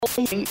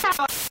Welcome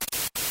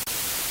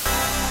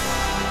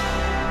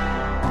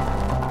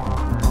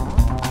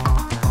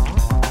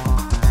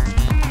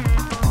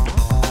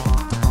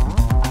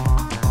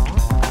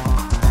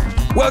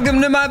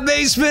to my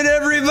basement,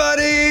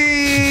 everybody!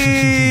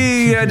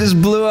 I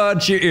just blew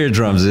out your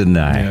eardrums, didn't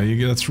I?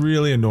 Yeah, that's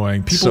really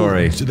annoying. People,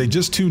 Sorry. They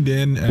just tuned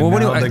in. And Well,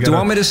 what now do you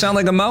want me to sound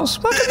like a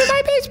mouse? Welcome to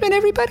my basement,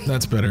 everybody.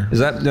 That's better. Is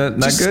that not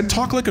just good?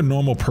 Talk like a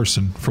normal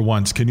person for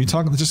once. Can you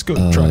talk? Just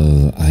go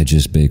try. I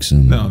just baked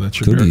some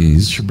That's your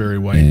cookies. That's your Barry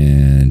White.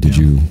 And did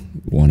you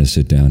want to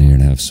sit down here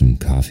and have some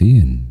coffee?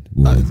 And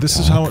this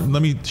is how.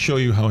 Let me show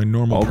you how a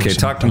normal person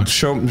talks.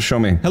 Show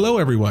me. Hello,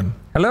 everyone.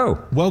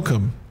 Hello.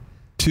 Welcome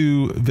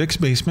to Vic's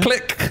basement.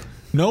 Click.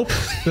 Nope,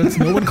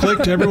 no one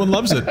clicked. Everyone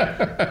loves it.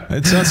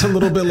 It sounds a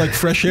little bit like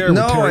fresh air.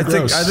 No, with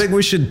Terry I think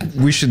we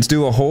should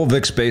do a whole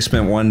Vic's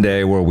basement one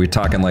day where we're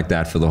talking like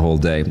that for the whole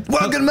day.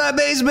 Welcome to my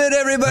basement,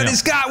 everybody. Yeah.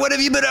 Scott, what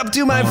have you been up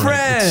to, my friend?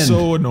 Right. It's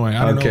so annoying.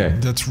 I don't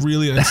know. It's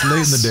late in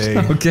the day.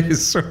 Okay,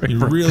 sorry.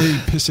 You're really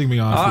pissing me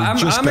off.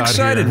 I'm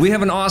excited. We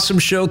have an awesome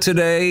show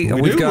today.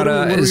 We've got what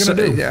are we going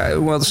to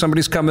do? Well,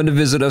 somebody's coming to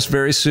visit us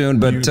very soon.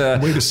 But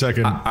wait a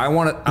second.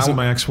 Is it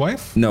my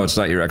ex-wife? No, it's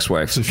not your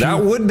ex-wife. So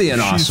that would be an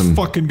awesome. She's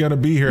fucking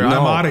gonna be here. I'm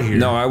out of here.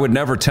 No, I would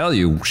never tell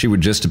you. She would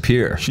just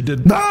appear. She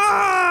did.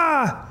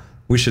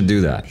 We should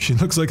do that. She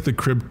looks like the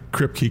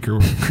crypt keeper.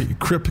 The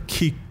crypt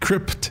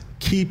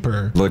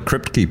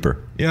keeper.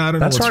 Yeah, I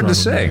don't know. That's hard to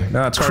say.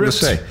 No, it's hard to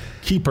say.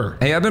 Keeper.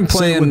 Hey, I've been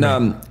playing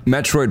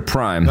Metroid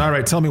Prime. All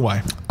right, tell me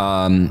why.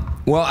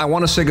 Well, I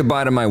want to say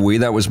goodbye to my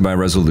Wii. That was my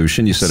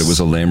resolution. You said it was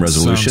a lame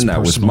resolution. That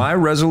was my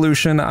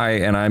resolution.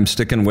 I'm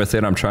sticking with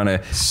it. I'm trying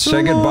to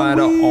say goodbye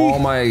to all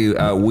my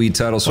Wii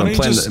titles. So I'm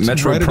playing the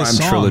Metroid Prime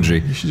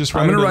trilogy.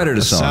 I'm going to write it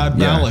a song. Sad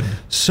ballad.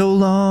 So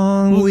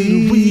long,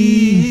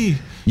 Wii.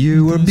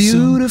 You were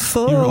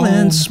beautiful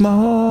and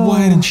small,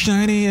 white and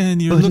shiny, and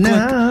you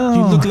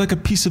look like a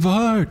piece of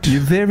art.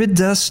 You're very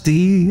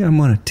dusty. I'm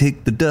gonna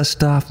take the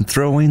dust off and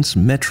throw in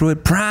some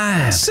Metroid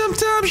Prime.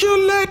 Sometimes your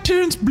light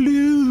turns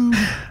blue.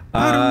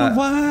 I don't know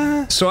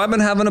why. So I've been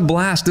having a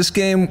blast. This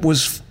game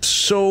was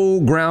so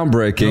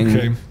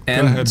groundbreaking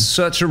and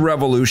such a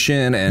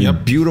revolution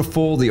and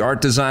beautiful. The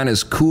art design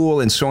is cool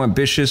and so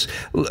ambitious.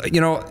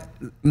 You know,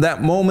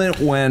 that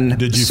moment when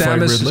Did you fight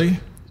Ridley?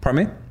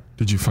 Pardon me?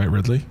 Did you fight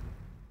Ridley?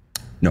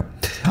 No.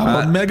 How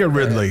about Mega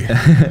Ridley?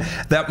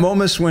 That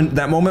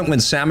moment when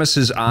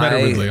Samus's eye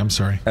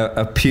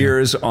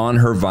appears on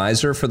her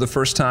visor for the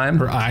first time.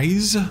 Her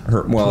eyes?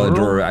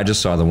 I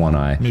just saw the one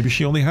eye. Maybe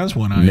she only has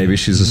one eye. Maybe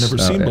she's a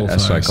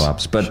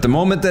Cyclops. But the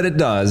moment that it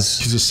does,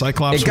 she's a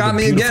Cyclops. It got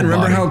me again.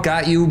 Remember how it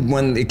got you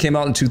when it came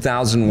out in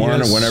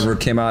 2001 or whenever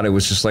it came out? It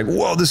was just like,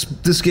 whoa,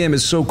 this game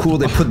is so cool.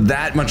 They put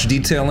that much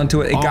detail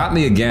into it. It got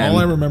me again. All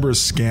I remember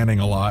is scanning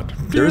a lot.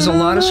 There's a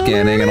lot of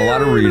scanning and a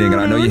lot of reading,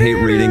 and I know you hate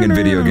reading in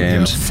video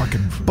games.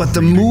 But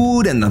the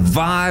mood and the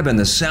vibe and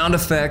the sound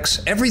effects,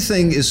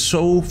 everything is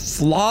so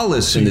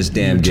flawless in this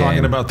damn game. You're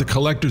talking about the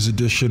collector's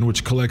edition,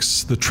 which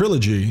collects the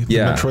trilogy, the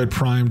Metroid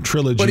Prime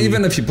trilogy. But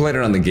even if you played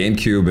it on the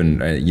GameCube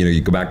and you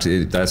go back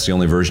to it, that's the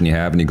only version you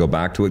have, and you go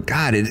back to it,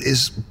 God, it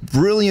is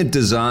brilliant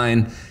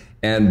design.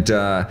 And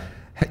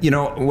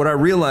what I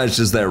realized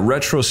is that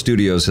Retro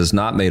Studios has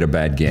not made a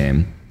bad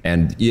game.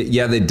 And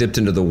they dipped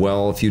into the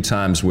well a few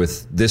times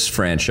with this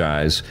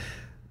franchise.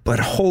 But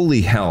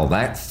holy hell,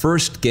 that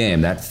first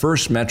game, that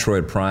first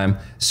Metroid Prime,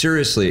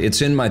 seriously,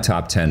 it's in my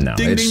top 10 now.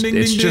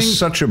 It's just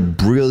such a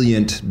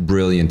brilliant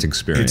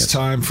experience. It's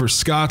time for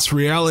Scott's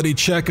reality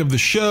check of the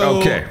show.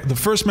 Okay. The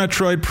first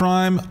Metroid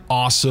Prime,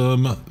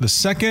 awesome. The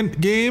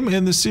second game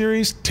in the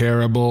series,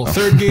 terrible.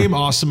 Third game,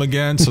 awesome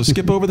again. So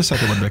skip over the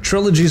second one, Vic.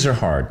 Trilogies are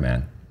hard,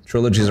 man.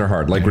 Trilogies are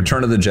hard. Like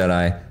Return of the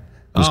Jedi.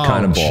 Was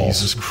kind of balls.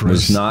 Jesus Christ.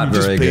 Was not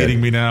You're very just baiting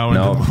good. me now.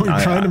 No, you're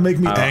trying to make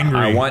me angry.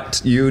 I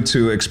want you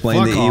to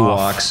explain the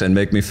Ewoks and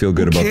make me feel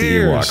good about the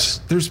Ewoks.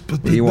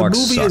 The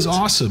movie is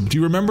awesome. Do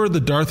you remember the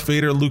Darth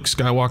Vader, Luke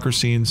Skywalker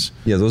scenes?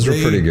 Yeah, those were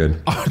pretty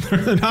good.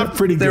 They're not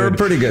pretty good. They were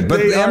pretty good.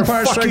 But they the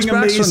Empire Strikes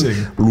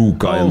Back,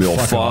 Luke, I am your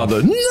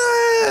father. No,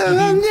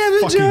 I'll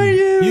never tell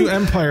you. You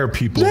Empire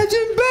people.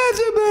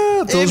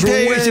 Those were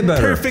way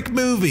better. Perfect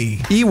movie.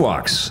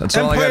 Ewoks. That's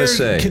all I got to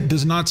say. Empire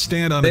does not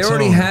stand on its own.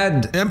 They already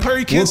had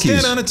Empire can't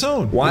stand on its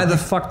own. Why the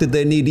fuck did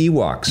they need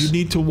Ewoks? You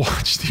need to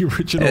watch the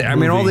original movie. I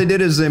mean, all they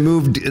did is they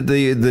moved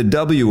the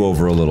W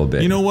over a little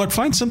bit. You know what?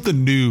 Find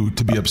something new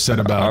to be upset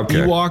about. Okay.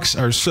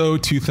 Ewoks are so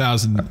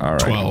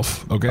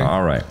 2012. Okay?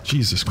 All right.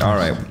 Jesus Christ. All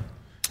right.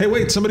 Hey,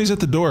 wait. Somebody's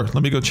at the door.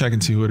 Let me go check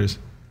and see who it is.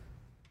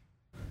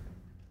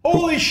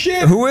 Holy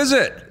shit. Who is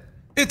it?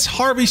 It's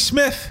Harvey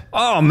Smith.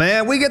 Oh,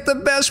 man. We get the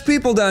best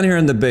people down here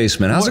in the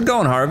basement. How's it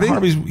going, Harvey?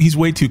 He's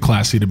way too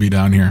classy to be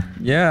down here.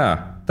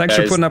 Yeah. Thanks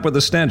for putting up with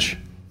the stench.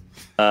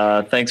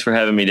 Thanks for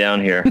having me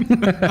down here.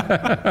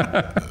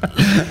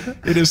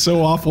 It is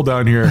so awful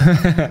down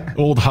here.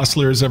 Old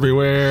hustlers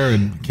everywhere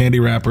and candy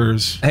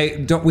wrappers.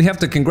 Hey, we have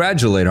to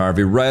congratulate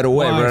Harvey right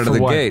away, Why? right out of For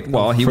the what? gate.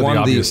 Well, he For the won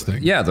obvious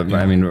thing.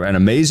 I mean, an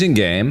amazing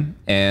game,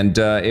 and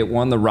it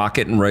won the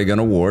Rocket and Ray Gun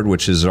Award,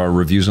 which is our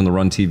Reviews on the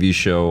Run TV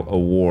show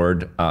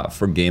award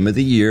for Game of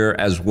the Year,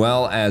 as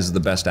well as the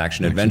Best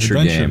Action Adventure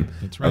game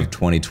That's right. of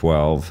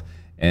 2012.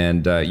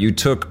 And you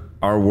took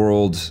our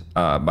world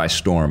by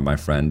storm, my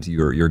friend.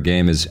 Your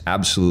game is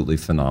absolutely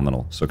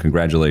phenomenal. So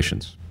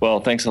congratulations. Well,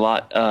 thanks a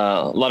lot.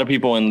 A lot of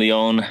people in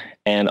Lyon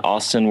and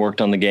Austin worked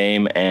on the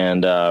game,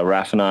 and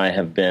Raph and I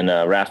have been,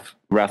 Raph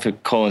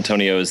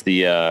Colantonio is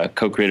the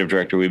co-creative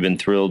director. We've been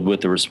thrilled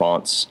with the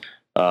response,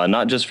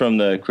 not just from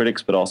the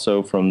critics, but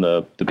also from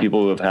the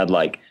people who have had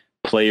like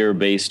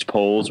player-based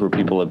polls where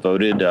people have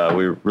voted.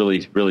 We're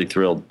really, really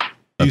thrilled.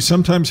 Do you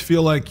sometimes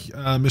feel like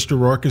Mr.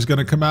 Rourke is going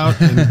to come out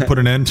and put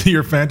an end to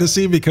your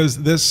fantasy?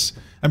 Because this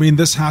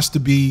has to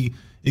be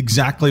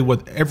exactly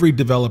what every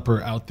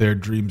developer out there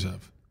dreams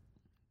of.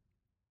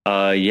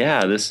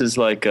 Yeah, this is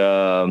like,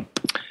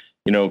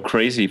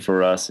 crazy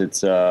for us. It's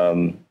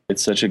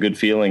such a good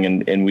feeling,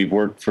 and we've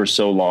worked for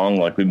so long.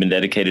 Like, we've been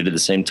dedicated to the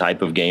same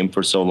type of game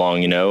for so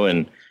long,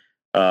 and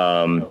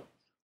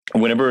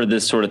whenever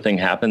this sort of thing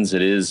happens,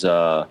 it is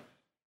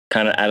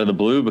kind of out of the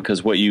blue,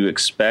 because what you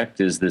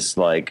expect is this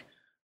like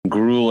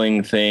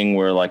grueling thing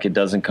where like it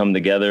doesn't come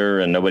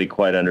together and nobody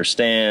quite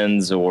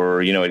understands,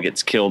 or it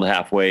gets killed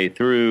halfway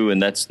through,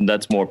 and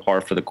that's more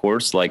par for the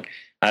course. Like,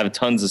 I have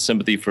tons of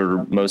sympathy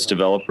for most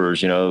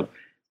developers,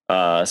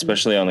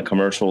 especially on the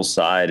commercial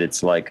side.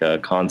 It's like a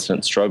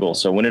constant struggle.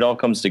 So when it all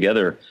comes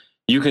together,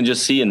 you can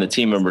just see in the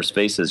team members'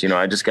 faces.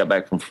 I just got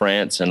back from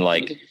France, and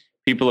like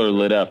people are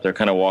lit up. They're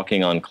kind of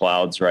walking on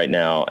clouds right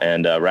now,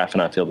 and Raph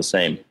and I feel the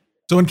same.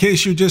 So in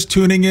case you're just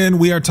tuning in,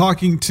 we are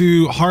talking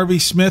to Harvey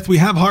Smith. We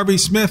have Harvey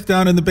Smith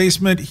down in the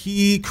basement.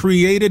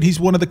 He's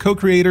one of the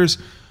co-creators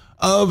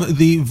of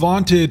the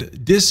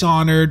vaunted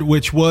Dishonored,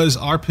 which was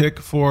our pick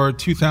for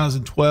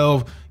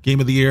 2012 Game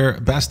of the Year,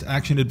 Best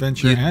Action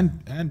Adventure,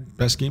 and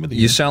Best Game of the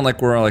Year. You sound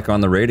like we're like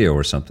on the radio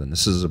or something.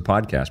 This is a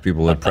podcast.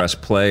 People that press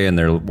play and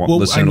they're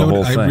listening to the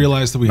whole thing. I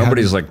realized that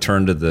nobody's like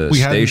turned to the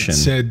station. We hadn't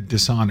said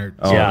Dishonored.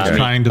 Oh, So I was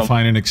trying to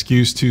find an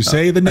excuse to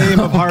say the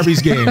name of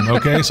Harvey's game.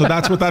 Okay, so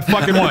that's what that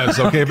fucking was.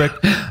 Okay, Vic.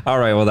 All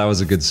right. Well, that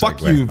was a good segue.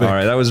 Fuck you, Vic. All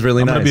right, that was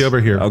really nice. I'm gonna be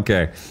over here.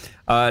 Okay.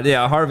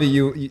 Yeah, Harvey,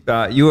 you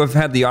have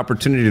had the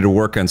opportunity to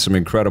work on some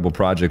incredible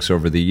projects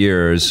over the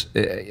years.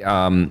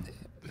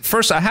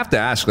 First, I have to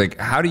ask, like,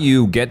 how do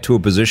you get to a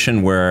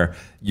position where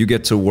you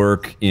get to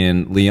work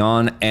in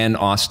Lyon and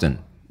Austin?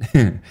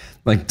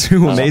 Like,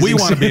 two amazing. We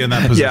want to be in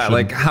that position. Yeah,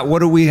 like, what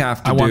do we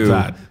have to do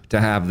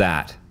to have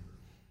that?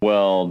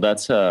 Well,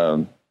 that's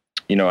I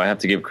have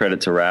to give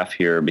credit to Raph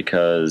here,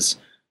 because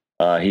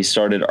he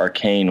started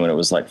Arcane when it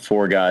was like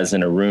 4 guys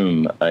in a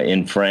room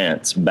in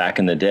France back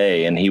in the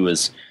day, and he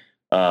was.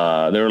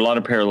 There are a lot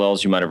of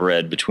parallels you might have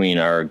read between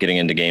our getting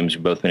into games.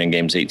 We've both been in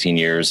games 18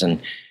 years, and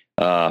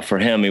for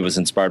him, he was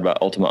inspired by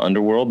Ultima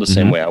Underworld the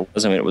same way I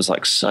was. I mean, it was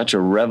like such a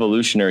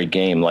revolutionary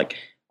game. Like,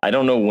 I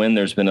don't know when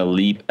there's been a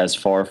leap as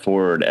far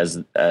forward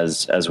as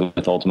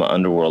with Ultima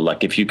Underworld.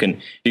 Like, if you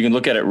can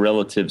look at it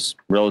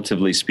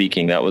relatively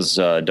speaking, that was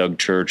Doug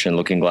Church and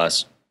Looking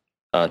Glass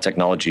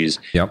Technologies.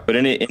 Yep. But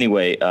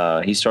anyway,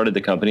 he started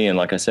the company, and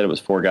like I said, it was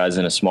 4 guys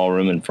in a small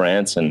room in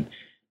France, and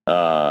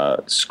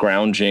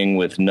scrounging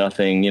with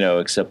nothing,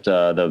 except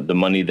the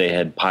money they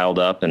had piled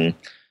up, and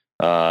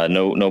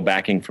no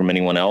backing from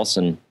anyone else.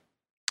 And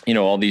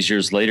all these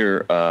years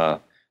later,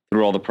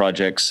 through all the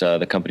projects,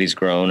 the company's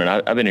grown, and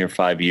I've been here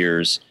 5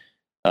 years,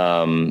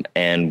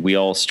 and we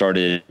all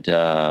started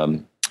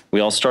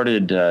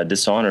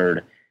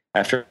Dishonored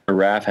after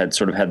Raph had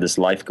sort of had this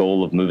life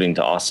goal of moving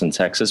to Austin,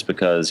 Texas,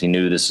 because he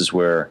knew this is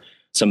where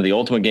some of the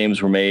Ultima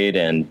games were made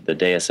and the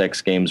Deus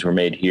Ex games were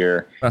made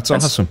here. That's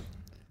awesome.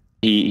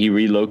 He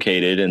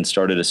relocated and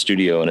started a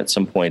studio, and at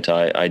some point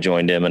I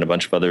joined him and a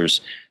bunch of others,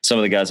 some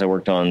of the guys I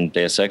worked on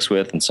Deus Ex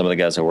with and some of the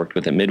guys I worked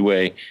with at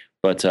Midway.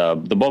 But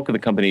the bulk of the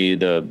company,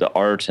 the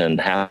art and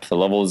half the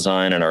level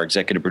design and our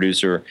executive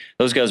producer,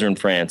 those guys are in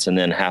France, and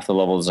then half the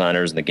level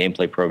designers and the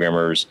gameplay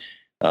programmers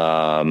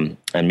and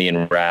me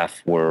and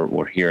Raph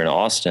were here in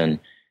Austin.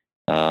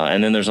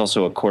 And then there's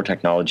also a core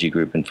technology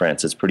group in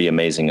France. It's pretty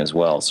amazing as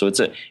well. So it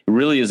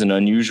really is an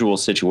unusual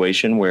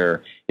situation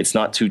where it's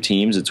not 2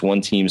 teams. It's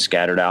 1 team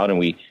scattered out, and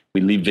we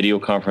leave video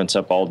conference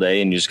up all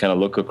day, and you just kind of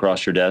look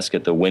across your desk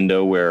at the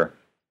window where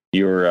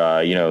your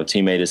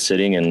teammate is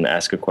sitting and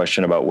ask a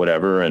question about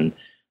whatever. And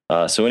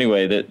so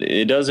anyway,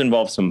 it does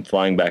involve some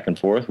flying back and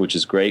forth, which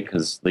is great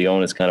because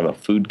Lyon is kind of a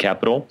food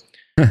capital.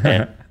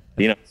 And,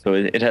 so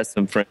it has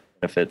some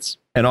benefits.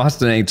 And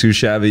Austin ain't too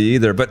shabby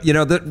either. But,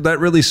 that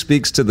really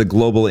speaks to the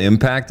global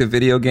impact of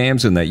video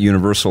games and that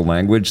universal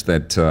language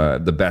that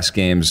the best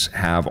games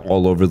have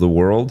all over the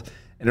world.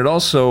 And it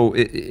also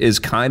is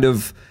kind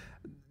of,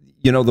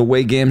 the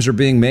way games are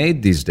being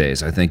made these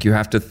days. I think you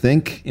have to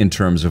think in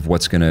terms of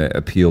what's going to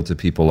appeal to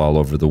people all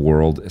over the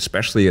world,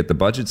 especially at the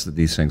budgets that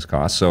these things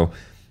cost. So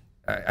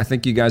I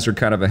think you guys are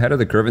kind of ahead of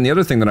the curve. And the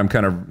other thing that I'm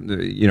kind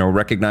of,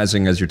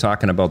 recognizing as you're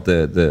talking about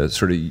the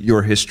sort of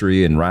your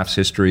history and Raf's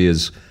history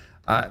is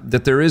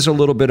that there is a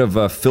little bit of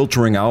a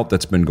filtering out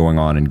that's been going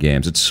on in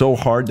games. It's so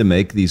hard to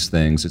make these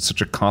things. It's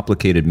such a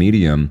complicated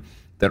medium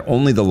that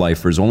only the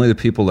lifers, only the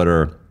people that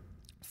are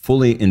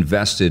fully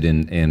invested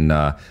in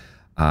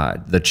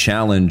the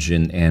challenge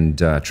and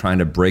trying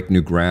to break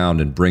new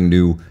ground and bring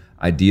new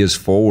ideas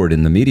forward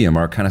in the medium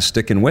are kind of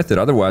sticking with it.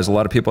 Otherwise, a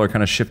lot of people are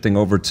kind of shifting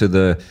over to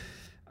the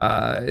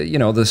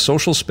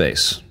social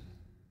space,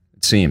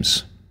 it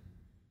seems.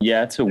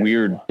 Yeah, it's a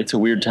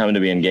weird time to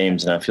be in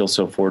games, and I feel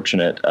so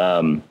fortunate.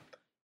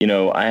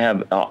 I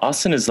have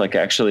Austin is like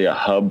actually a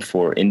hub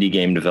for indie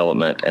game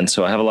development, and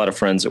so I have a lot of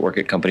friends that work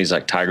at companies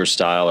like Tiger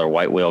Style or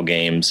White Whale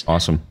Games.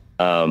 Awesome.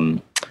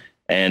 And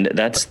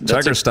that's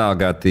Tiger Style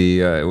got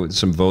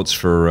some votes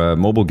for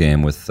mobile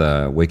game with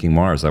Waking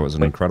Mars. That was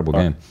an incredible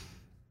game.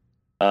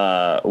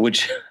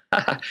 Which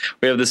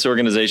we have this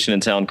organization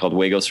in town called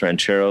Juegos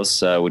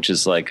Rancheros, which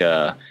is like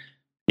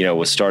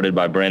was started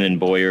by Brandon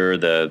Boyer,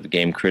 the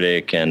game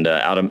critic, and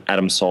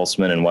Adam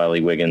Salzman and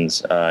Wiley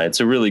Wiggins. It's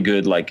a really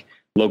good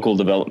local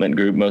development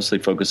group, mostly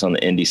focused on the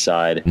indie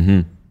side.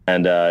 Mm-hmm.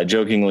 And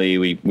jokingly,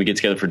 we get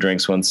together for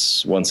drinks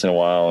once in a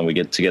while, and we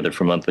get together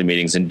for monthly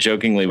meetings. And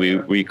jokingly,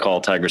 we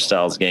call Tiger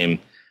Styles' game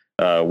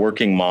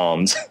 "Working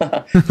Moms."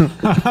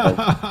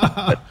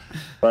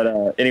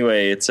 But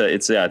anyway, it's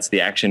the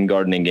action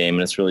gardening game,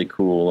 and it's really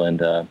cool. And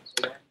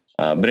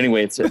but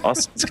anyway, it's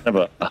kind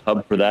of a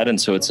hub for that, and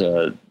so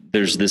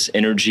there's this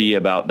energy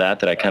about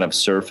that I kind of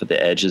surf at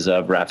the edges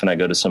of. Raf and I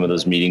go to some of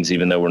those meetings,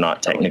 even though we're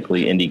not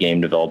technically indie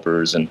game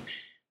developers, and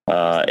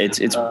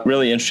it's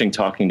really interesting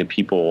talking to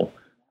people.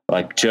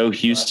 Like Joe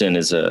Houston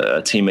is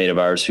a teammate of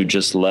ours who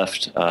just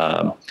left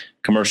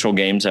commercial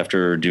games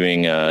after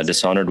doing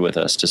Dishonored with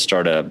us to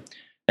start an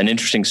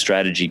interesting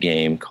strategy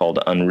game called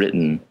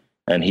Unwritten,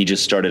 and he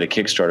just started a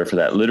Kickstarter for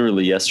that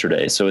literally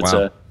yesterday. So it's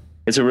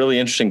a really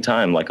interesting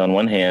time. Like on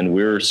one hand,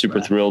 we're super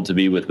thrilled to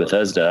be with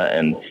Bethesda,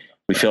 and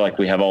we feel like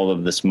we have all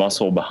of this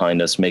muscle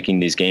behind us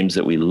making these games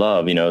that we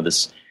love.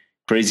 This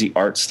crazy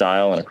art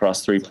style and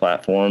across 3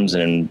 platforms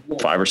and in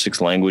 5 or 6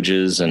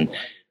 languages, and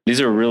these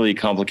are really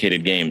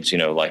complicated games,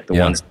 like the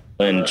ones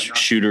in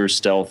shooter,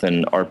 stealth,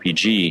 and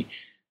RPG.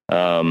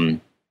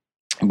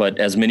 But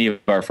as many of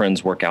our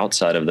friends work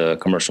outside of the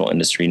commercial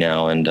industry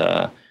now, and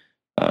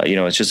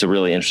it's just a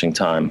really interesting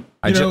time.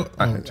 I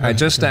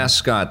just asked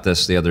Scott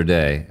this the other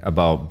day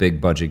about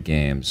big budget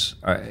games.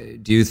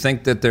 Do you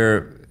think that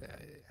they're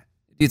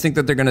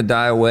going to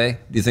die away?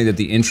 Do you think that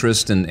the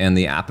interest and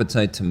the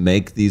appetite to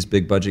make these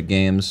big budget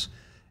games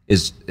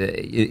is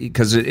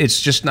because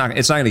it's not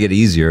going to get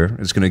easier.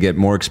 It's going to get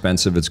more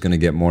expensive. It's going to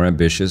get more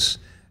ambitious.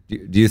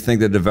 Do you think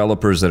the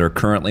developers that are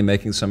currently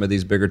making some of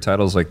these bigger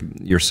titles, like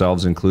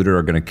yourselves included,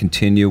 are going to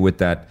continue with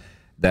that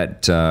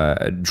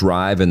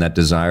drive and that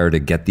desire to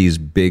get these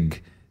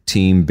big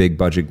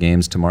budget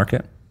games to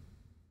market?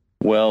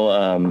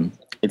 Well,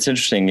 it's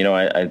interesting.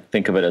 I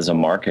think of it as a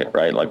market,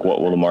 right? Like, what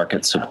will the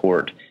market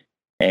support?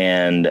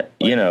 And,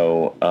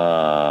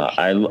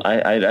 I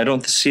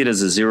don't see it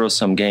as a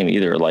zero-sum game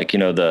either. Like,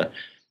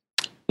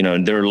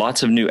 there are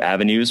lots of new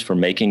avenues for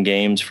making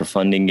games, for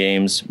funding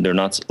games. There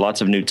are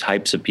lots of new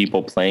types of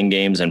people playing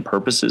games and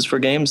purposes for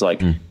games.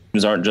 Like,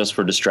 games aren't just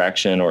for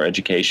distraction or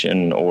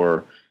education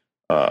or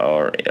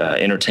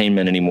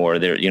entertainment anymore.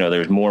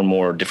 There's more and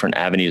more different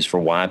avenues for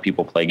why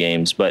people play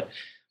games. But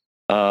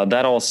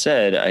that all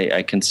said,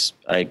 I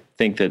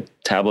think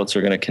that tablets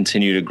are going to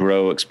continue to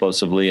grow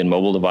explosively, and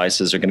mobile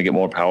devices are going to get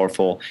more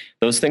powerful.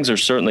 Those things are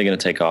certainly going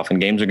to take off, and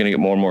games are going to get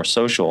more and more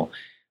social.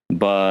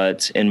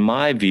 But in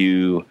my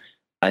view,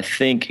 I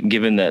think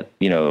given that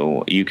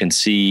you can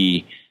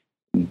see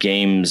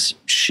games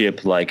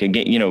ship like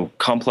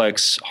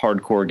complex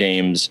hardcore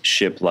games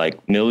ship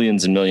like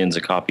millions and millions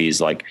of copies.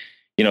 Like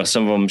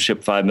some of them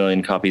ship 5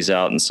 million copies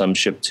out, and some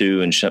ship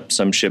 2, and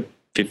some ship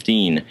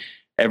 15.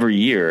 Every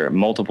year,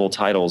 multiple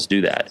titles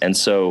do that. And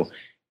so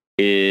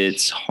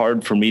it's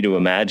hard for me to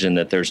imagine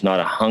that there's not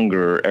a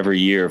hunger every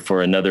year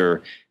for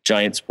another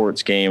giant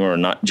sports game or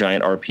a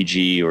giant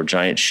RPG or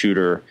giant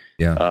shooter.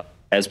 Yeah.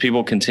 As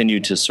people continue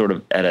to sort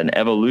of at an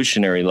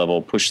evolutionary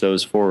level push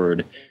those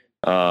forward,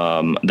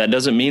 that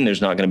doesn't mean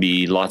there's not going to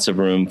be lots of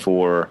room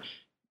for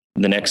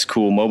the next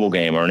cool mobile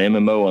game or an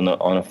MMO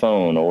on a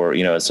phone, or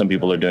as some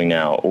people are doing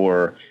now,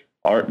 or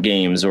art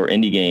games or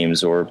indie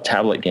games or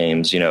tablet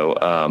games.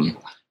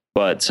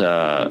 But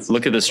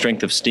look at the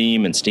strength of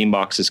Steam, and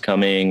Steambox is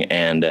coming,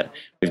 and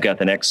we've got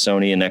the next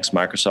Sony and next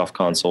Microsoft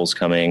consoles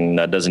coming.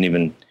 That doesn't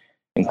even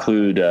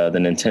include the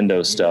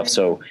Nintendo stuff.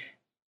 So,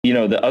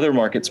 the other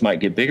markets might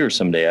get bigger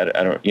someday.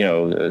 I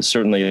don't,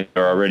 certainly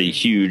they're already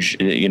huge,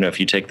 if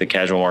you take the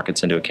casual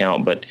markets into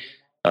account. But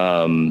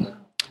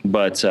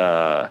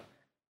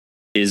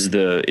is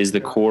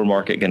the core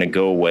market going to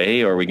go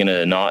away? Or are we going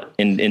to not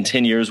in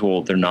 10 years?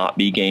 Will there not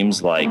be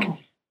games like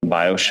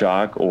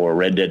BioShock or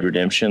Red Dead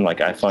Redemption?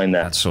 Like, I find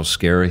that's so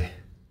scary. I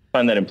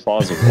find that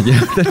implausible. Yeah,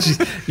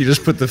 you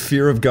just put the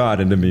fear of God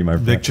into me, my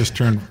friend. Vic just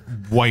turned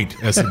white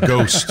as a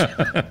ghost.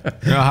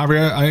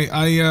 Javier,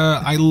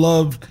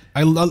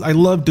 I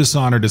love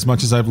Dishonored as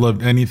much as I've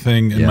loved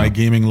anything in my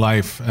gaming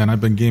life, and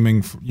I've been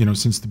gaming,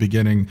 since the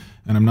beginning,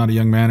 and I'm not a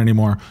young man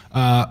anymore.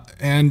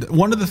 And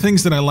one of the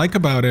things that I like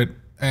about it,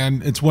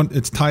 and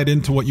it's tied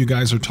into what you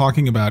guys are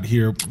talking about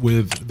here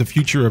with the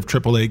future of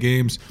AAA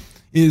games,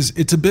 is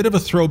it's a bit of a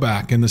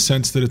throwback in the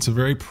sense that it's a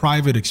very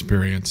private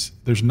experience.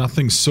 There's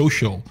nothing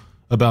social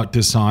about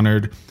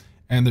Dishonored.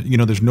 And,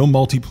 there's no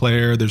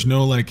multiplayer. There's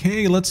no like,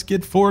 hey, let's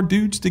get 4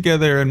 dudes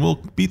together and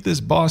we'll beat this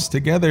boss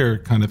together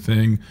kind of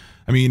thing.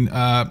 I mean,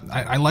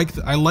 I like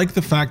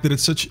the fact that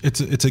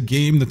it's a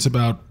game that's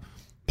about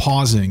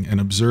pausing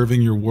and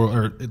observing your world,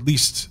 or at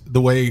least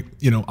the way,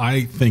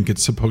 I think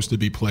it's supposed to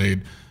be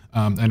played.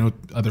 I know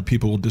other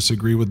people will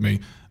disagree with me.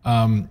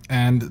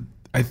 And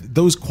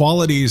those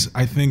qualities,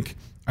 I think,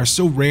 are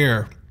so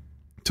rare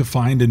to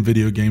find in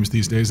video games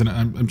these days. And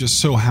I'm just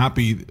so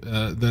happy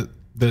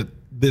that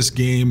this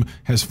game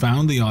has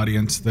found the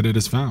audience that it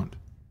has found.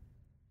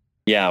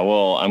 Yeah,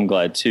 well, I'm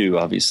glad too,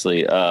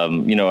 obviously.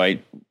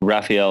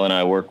 Raphael and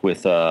I work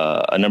with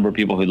a number of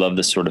people who love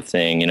this sort of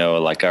thing.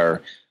 Like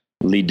our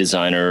lead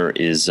designer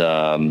is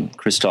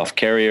Christoph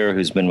Carrier,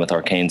 who's been with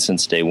Arcane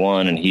since day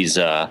one. And he's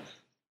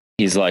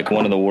like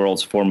one of the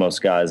world's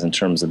foremost guys in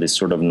terms of this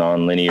sort of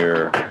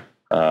nonlinear,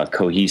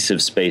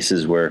 cohesive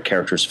spaces where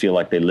characters feel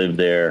like they live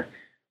there.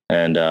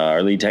 And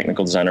our lead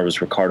technical designer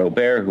was Ricardo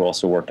Bear, who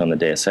also worked on the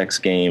Deus Ex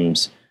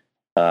games.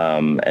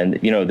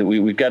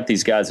 We've got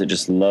these guys that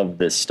just love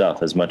this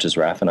stuff as much as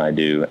Raph and I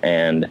do.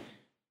 And,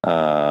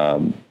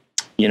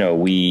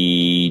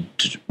 we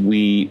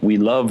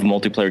love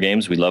multiplayer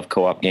games. We love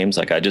co-op games.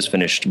 Like I just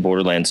finished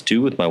Borderlands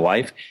 2 with my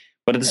wife.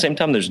 But at the same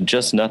time, there's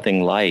just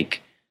nothing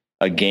like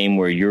a game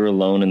where you're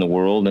alone in the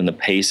world and the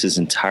pace is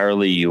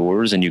entirely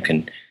yours. And you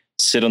can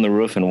sit on the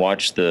roof and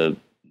watch the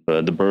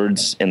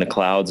birds in the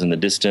clouds in the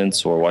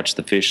distance, or watch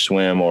the fish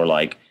swim, or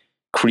like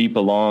creep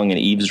along and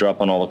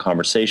eavesdrop on all the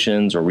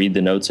conversations, or read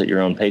the notes at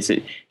your own pace.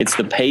 It's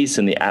the pace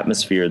and the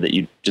atmosphere that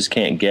you just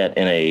can't get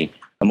in a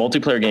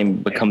multiplayer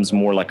game. Becomes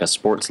more like a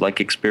sports-like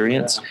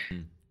experience.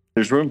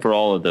 There's room for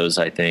all of those,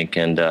 I think.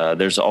 And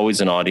there's always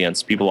an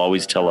audience. People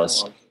always tell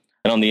us.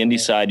 And on the indie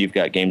side, you've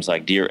got games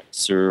like Dear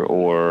Esther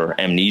or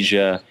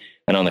Amnesia.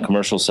 And on the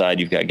commercial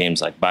side, you've got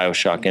games like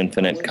BioShock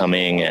Infinite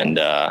coming, and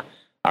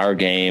our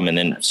game, and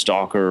then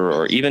Stalker,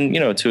 or even,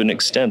 to an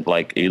extent,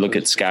 like you look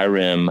at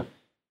Skyrim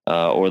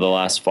or the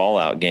last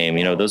Fallout game,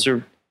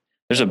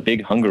 there's a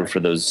big hunger for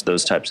those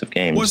types of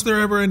games. Was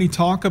there ever any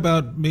talk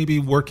about maybe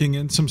working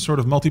in some sort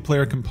of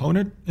multiplayer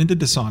component into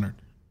Dishonored?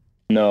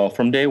 No,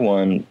 from day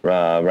one,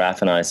 Raph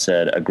and I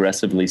said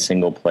aggressively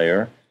single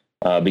player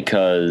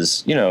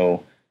because,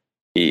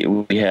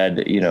 we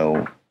had,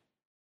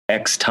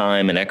 X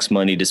time and X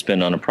money to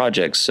spend on a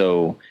project.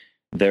 So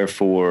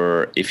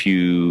therefore, if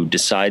you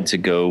decide to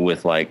go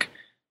with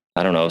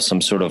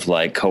some sort of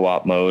like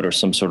co-op mode or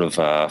some sort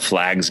of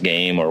flags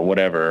game or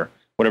whatever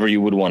you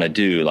would want to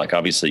do, like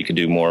obviously you could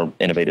do more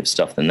innovative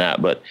stuff than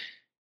that. But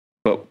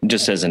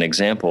just as an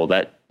example,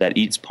 that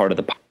eats part of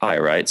the pie,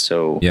 right?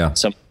 So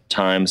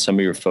sometimes some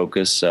of your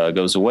focus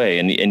goes away,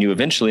 and you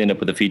eventually end up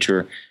with a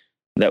feature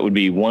that would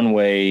be one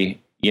way.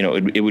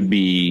 It would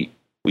be,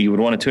 you would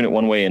want to tune it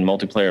one way in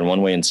multiplayer and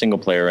one way in single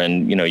player,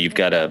 and you've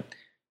got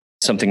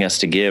something has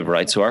to give,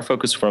 right? So our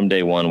focus from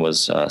day one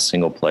was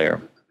single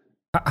player.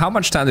 How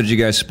much time did you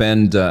guys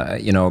spend,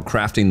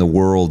 crafting the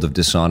world of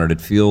Dishonored?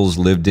 It feels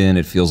lived in.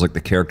 It feels like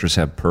the characters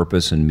have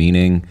purpose and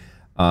meaning,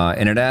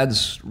 and it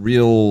adds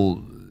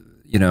real,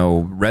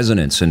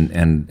 resonance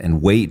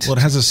and weight. Well,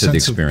 it has a to the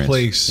sense of experience.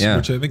 place,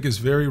 which I think is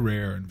very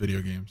rare in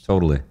video games.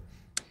 Totally.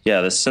 Yeah,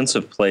 the sense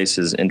of place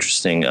is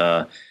interesting.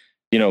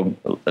 In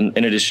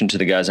addition to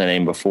the guys I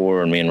named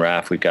before, and me and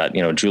Raph, we've got,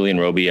 Julian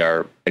Roby,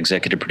 our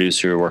executive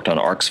producer, who worked on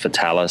Arx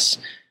Fatalis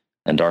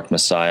and Dark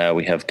Messiah.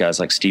 We have guys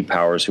like Steve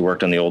Powers, who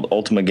worked on the old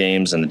Ultima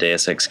games and the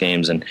Deus Ex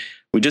games. And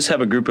we just have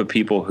a group of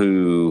people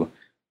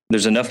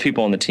there's enough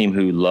people on the team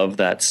who love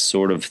that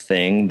sort of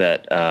thing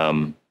that,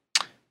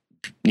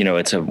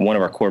 it's one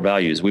of our core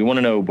values. We want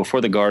to know,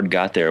 before the guard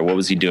got there, what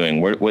was he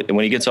doing? When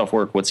he gets off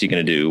work, what's he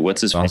going to do?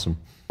 What's his awesome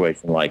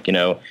situation like,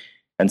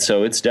 And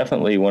so it's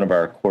definitely one of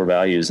our core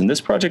values. And this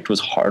project was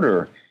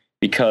harder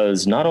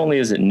because not only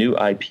is it new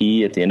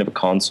IP at the end of a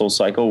console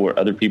cycle where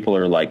other people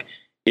are like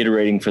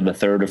iterating for the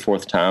third or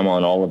fourth time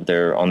on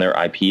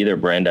their IP, their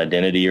brand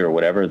identity or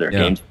whatever, their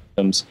game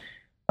systems,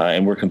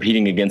 and we're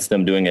competing against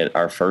them doing it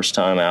our first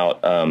time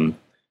out.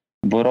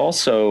 But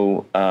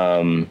also,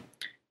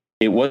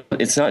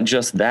 it's not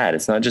just that.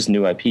 It's not just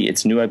new IP.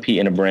 It's new IP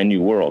in a brand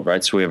new world,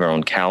 right? So we have our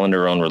own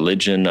calendar, our own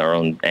religion, our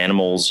own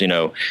animals,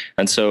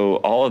 and so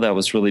all of that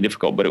was really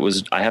difficult. But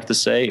I have to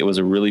say, it was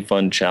a really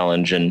fun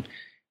challenge. And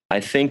I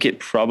think it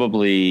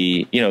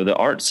probably, the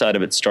art side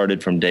of it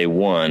started from day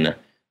one,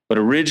 but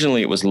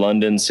originally it was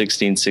London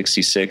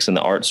 1666, and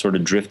the art sort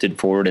of drifted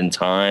forward in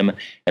time.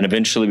 And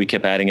eventually we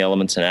kept adding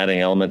elements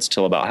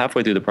till about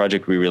halfway through the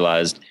project, we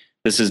realized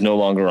this is no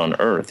longer on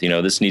Earth.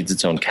 This needs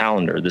its own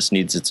calendar. This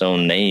needs its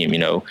own name,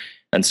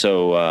 And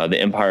so the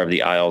Empire of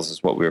the Isles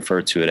is what we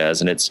refer to it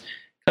as. And it's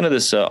kind of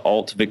this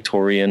alt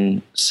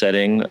Victorian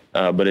setting,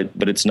 but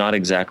it's not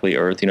exactly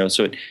Earth,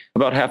 So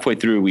about halfway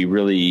through, we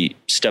really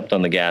stepped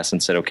on the gas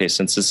and said, okay,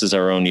 since this is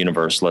our own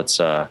universe, let's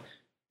add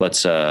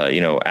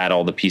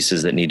all the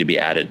pieces that need to be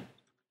added.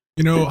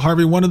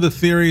 Harvey, one of the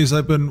theories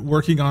I've been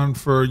working on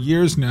for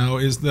years now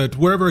is that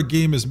wherever a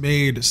game is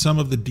made, some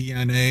of the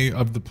DNA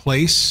of the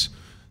place,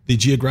 the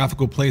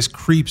geographical place,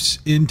 creeps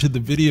into the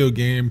video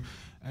game.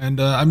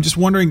 And I'm just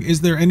wondering,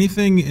 is there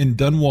anything in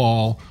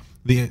Dunwall?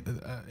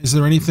 Is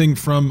there anything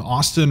from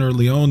Austin or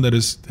Lyon that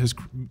has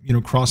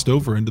crossed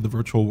over into the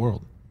virtual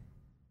world?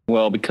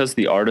 Well, because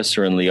the artists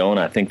are in Lyon,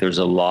 I think there's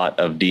a lot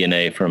of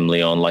DNA from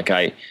Lyon. Like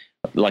I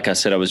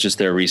said, I was just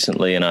there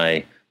recently, and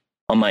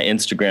on my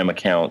Instagram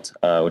account,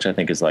 which I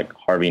think is like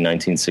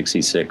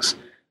Harvey1966,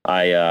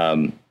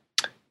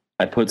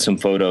 I put some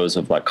photos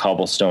of like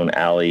cobblestone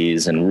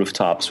alleys and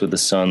rooftops with the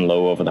sun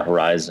low over the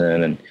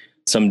horizon, and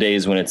some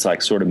days when it's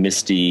like sort of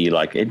misty,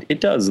 like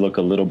it does look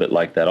a little bit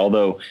like that.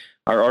 Although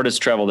our artists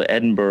travel to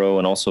Edinburgh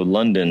and also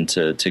London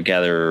to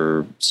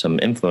gather some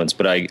influence.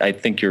 But I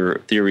think your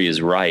theory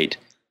is right.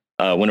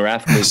 When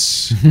Raph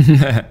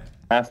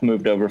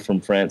moved over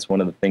from France,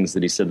 one of the things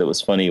that he said that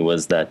was funny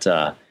was that,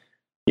 the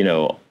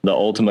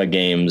Ultima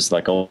games,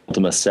 like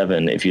Ultima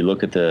 7, if you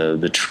look at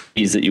the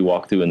trees that you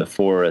walk through in the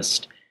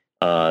forest,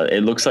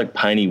 it looks like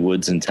piney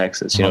woods in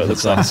Texas. It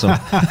looks awesome.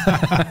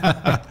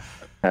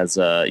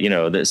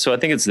 So I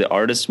think it's the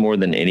artist more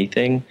than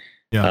anything.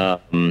 Yeah.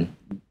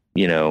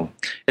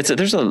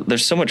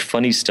 There's so much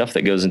funny stuff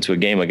that goes into a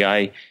game. A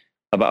guy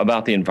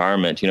about the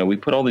environment. We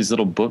put all these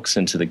little books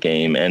into the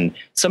game, and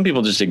some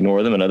people just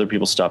ignore them, and other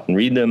people stop and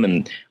read them.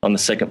 And on the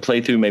second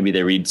playthrough, maybe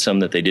they read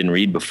some that they didn't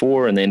read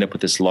before, and they end up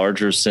with this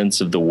larger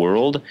sense of the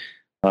world.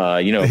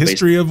 The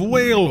history of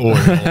whale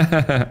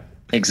oil.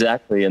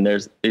 Exactly. And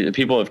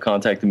people have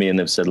contacted me and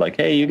they've said like,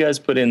 hey, you guys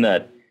put in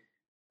that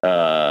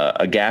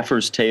A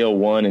Gaffer's Tale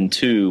 1 and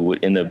 2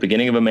 in the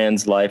beginning of a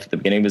man's life, at the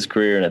beginning of his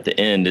career, and at the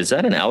end. Is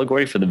that an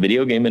allegory for the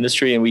video game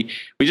industry? And we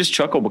just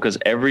chuckle because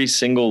every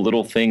single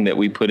little thing that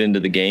we put into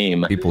the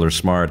game. People are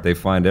smart. They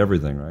find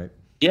everything, right?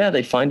 Yeah,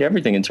 they find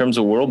everything. In terms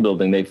of world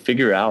building, they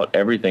figure out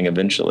everything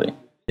eventually.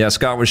 Yeah,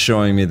 Scott was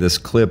showing me this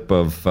clip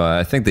of,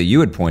 I think that you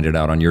had pointed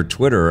out on your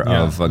Twitter,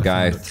 of a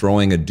guy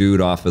throwing a dude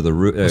off of the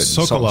roof,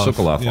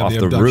 Sokolov off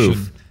the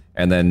roof,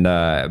 and then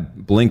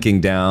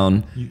blinking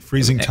down,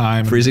 freezing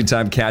time,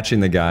 catching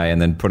the guy,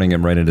 and then putting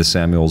him right into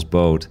Samuel's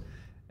boat.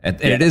 And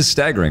it is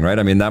staggering, right?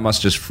 I mean, that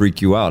must just freak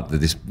you out that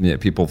these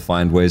people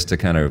find ways to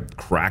kind of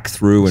crack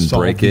through and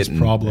break it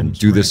and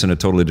do this in a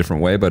totally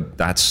different way. But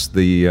that's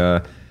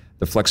the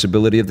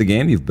flexibility of the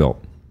game you've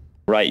built.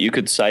 Right. You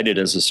could cite it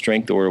as a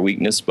strength or a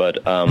weakness,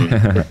 but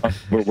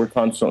we're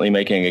constantly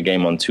making a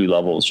game on two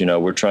levels.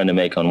 We're trying to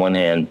make, on one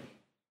hand,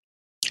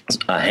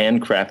 a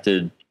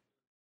handcrafted,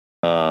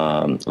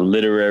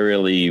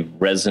 literarily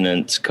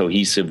resonant,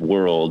 cohesive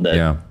world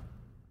that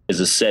is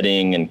a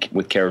setting and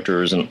with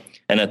characters, and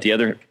on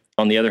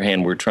the other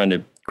hand, we're trying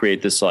to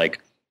create this like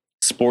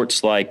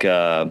sports like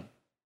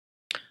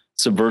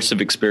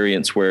subversive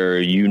experience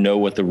where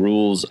what the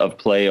rules of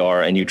play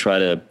are, and you try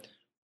to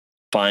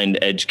find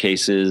edge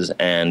cases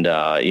and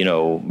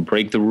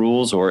break the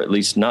rules, or at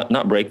least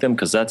not break them,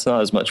 because that's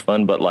not as much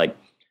fun, but like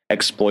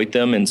exploit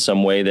them in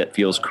some way that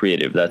feels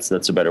creative. That's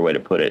a better way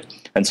to put it.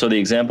 And so the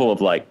example of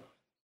like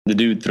the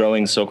dude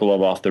throwing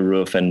Sokolov off the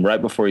roof, and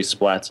right before he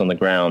splats on the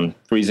ground,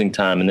 freezing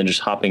time, and then just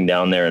hopping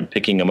down there and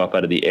picking him up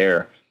out of the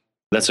air,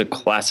 that's a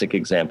classic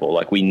example.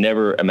 Like, we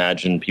never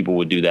imagined people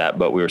would do that,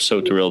 but we were so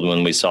thrilled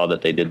when we saw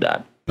that they did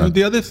that.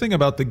 The other thing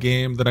about the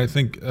game that I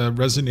think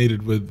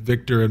resonated with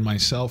Victor and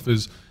myself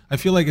is I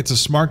feel like it's a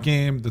smart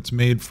game that's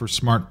made for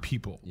smart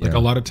people. Yeah. Like, a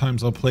lot of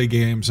times I'll play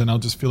games and I'll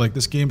just feel like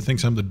this game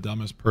thinks I'm the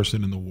dumbest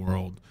person in the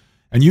world.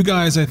 And you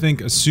guys, I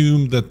think,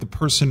 assume that the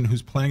person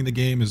who's playing the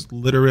game is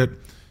literate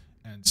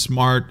and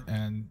smart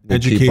and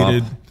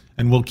educated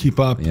and will keep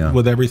up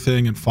with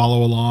everything and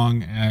follow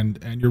along. And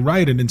you're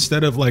right. And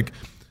instead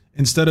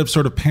of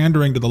sort of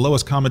pandering to the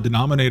lowest common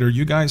denominator,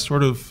 you guys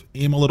sort of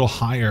aim a little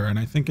higher. And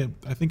I think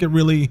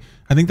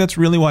that's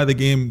really why the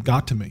game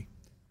got to me.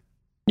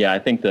 Yeah, I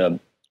think the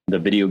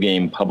video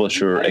game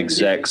publisher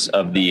execs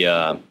of the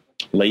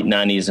late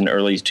 90s and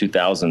early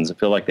 2000s, I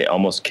feel like they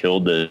almost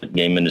killed the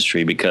game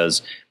industry,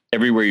 because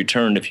everywhere you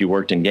turned, if you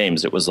worked in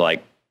games, it was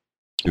like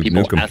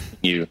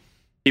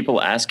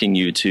people asking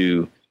you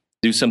to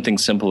do something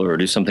simpler or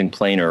do something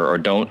plainer, or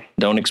don't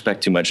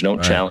expect too much,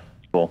 don't challenge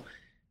people.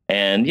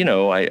 And,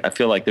 I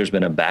feel like there's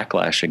been a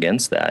backlash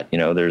against that.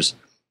 There's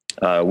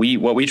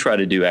what we try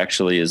to do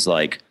actually is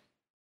like,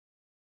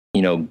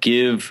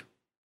 give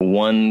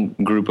one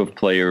group of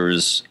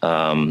players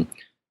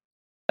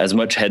as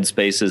much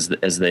headspace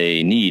as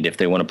they need if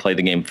they want to play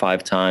the game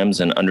 5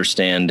 times and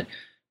understand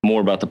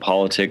more about the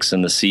politics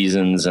and the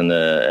seasons and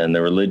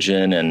the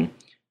religion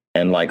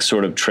and like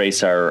sort of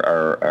trace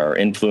our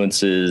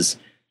influences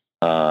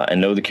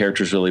and know the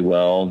characters really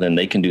well, then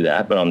they can do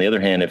that. But on the other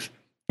hand,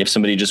 if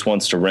somebody just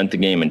wants to rent the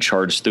game and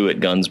charge through it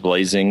guns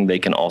blazing, they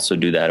can also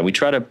do that. And we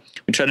try to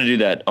do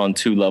that on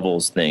 2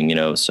 levels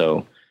thing,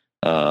 so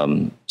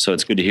So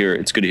it's good to hear.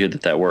 It's good to hear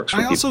that works.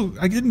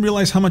 I didn't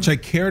realize how much I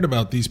cared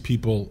about these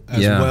people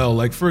as well.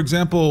 Like, for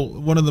example,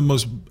 one of the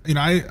most,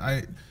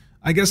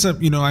 I guess,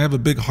 I have a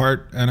big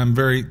heart and I'm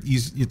very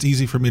easy. It's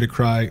easy for me to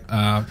cry.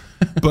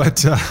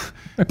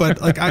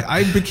 But like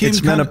I became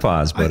it's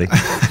menopause, buddy.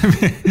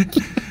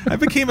 I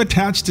became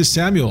attached to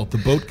Samuel, the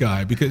boat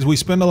guy, because we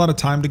spend a lot of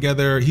time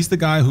together. He's the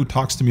guy who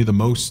talks to me the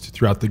most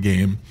throughout the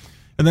game.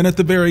 And then at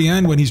the very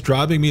end, when he's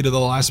driving me to the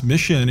last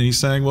mission and he's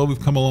saying, well, we've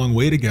come a long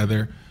way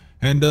together.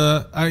 And,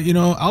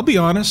 I'll be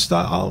honest,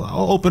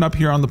 I'll open up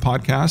here on the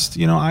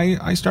podcast.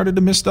 I started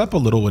to mist up a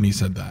little when he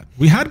said that.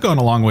 We had gone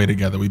a long way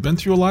together. We've been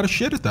through a lot of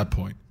shit at that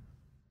point.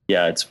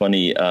 Yeah, it's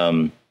funny.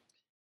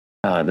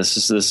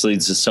 This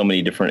leads to so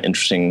many different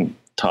interesting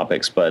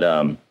topics,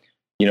 but,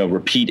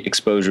 repeat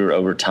exposure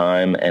over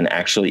time and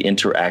actually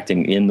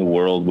interacting in the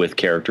world with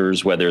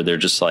characters, whether they're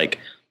just like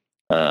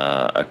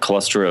a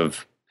cluster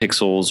of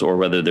pixels or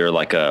whether they're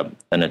like an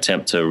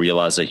attempt to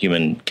realize a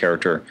human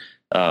character.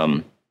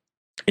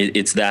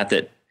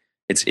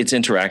 It's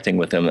interacting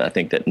with them. I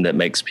think that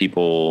makes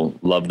people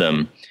love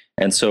them.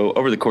 And so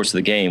over the course of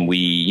the game,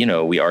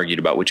 we argued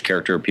about which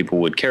character people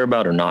would care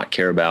about or not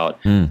care about.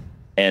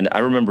 And I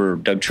remember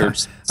Doug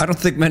Church. I don't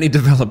think many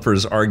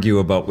developers argue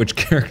about which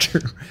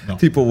character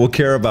people will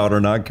care about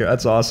or not care.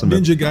 That's awesome.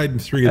 Ninja Gaiden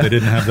 3, they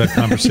didn't have that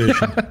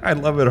conversation. I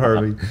love it,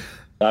 Harvey.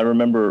 I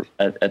remember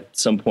at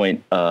some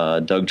point,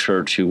 Doug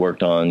Church, who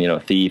worked on,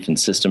 Thief and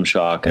System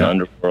Shock and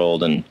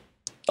Underworld and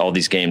all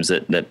these games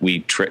that we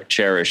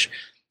cherish,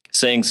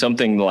 saying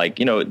something like,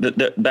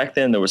 back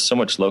then there was so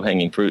much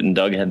low-hanging fruit, and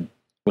Doug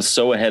was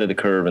so ahead of the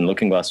curve, and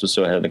Looking Glass was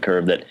so ahead of the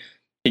curve that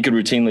he could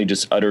routinely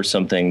just utter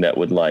something that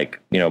would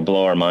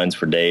blow our minds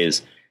for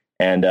days.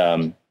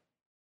 And,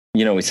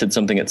 he said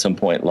something at some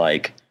point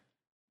like,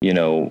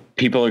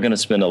 people are going to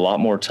spend a lot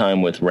more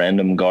time with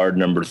random guard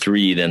number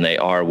 3 than they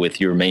are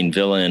with your main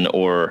villain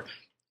or,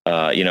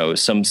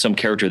 some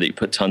character that you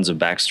put tons of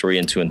backstory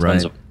into and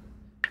tons of,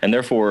 and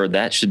therefore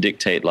that should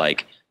dictate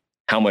like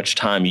how much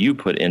time you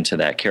put into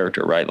that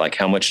character, right? Like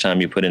how much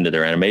time you put into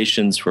their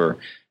animations to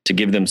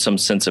give them some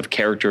sense of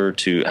character,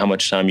 to how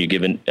much time you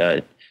give in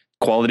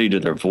quality to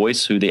their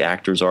voice, who the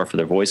actors are for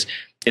their voice.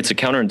 It's a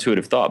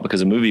counterintuitive thought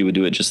because a movie would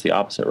do it just the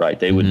opposite, right?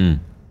 They would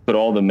put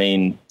all the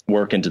main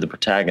work into the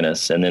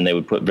protagonists, and then they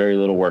would put very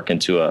little work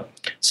into a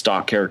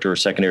stock character or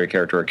secondary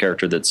character or a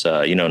character that's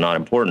not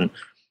important.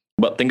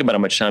 But think about how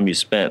much time you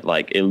spent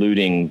like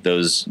eluding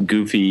those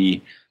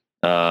goofy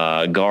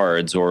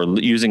guards or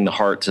using the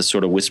heart to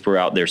sort of whisper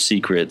out their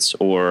secrets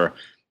or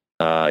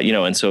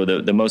and so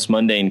the most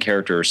mundane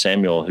character,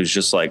 Samuel, who's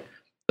just like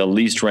the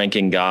least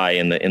ranking guy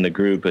in the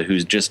group, but who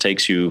just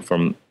takes you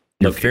from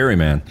the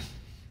ferryman.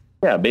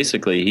 Yeah,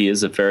 basically he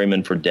is a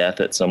ferryman for death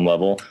at some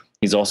level.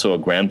 He's also a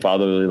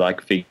grandfatherly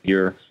like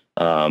figure.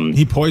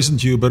 He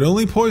poisoned you, but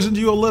only poisoned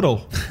you a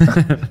little.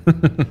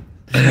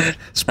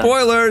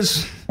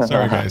 Spoilers.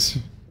 Sorry, guys.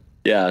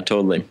 Yeah,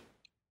 totally.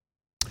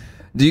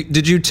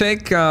 Did you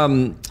take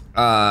a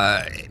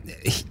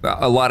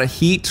lot of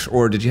heat,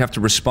 or did you have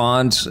to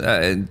respond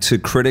to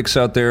critics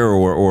out there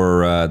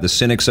or the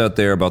cynics out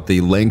there about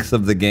the length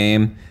of the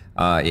game?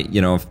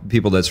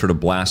 People that sort of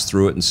blast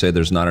through it and say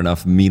there's not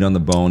enough meat on the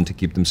bone to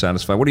keep them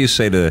satisfied. What do you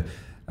say to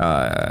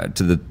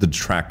the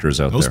detractors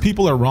out there? Those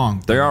people are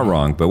wrong. They are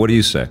wrong, but what do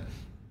you say?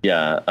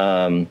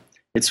 Yeah,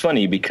 it's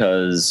funny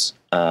because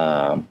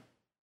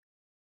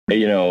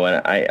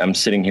and I'm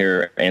sitting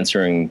here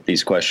answering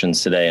these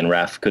questions today, and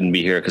Raph couldn't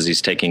be here because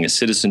he's taking a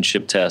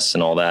citizenship test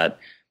and all that.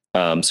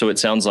 So it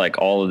sounds like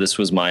all of this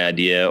was my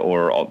idea,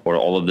 or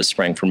all of this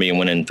sprang from me, and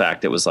when in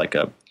fact it was like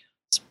a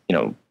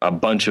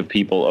bunch of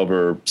people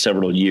over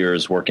several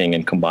years working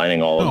and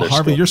combining all of this.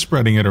 Harvey, you're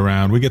spreading it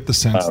around. We get the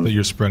sense that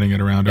you're spreading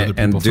it around to other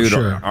people. And dude, for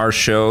sure. Our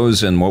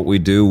shows and what we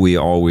do, we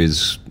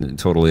always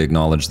totally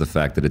acknowledge the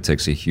fact that it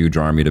takes a huge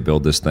army to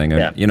build this thing.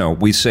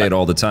 And, we say it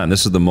all the time.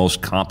 This is the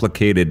most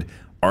complicated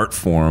art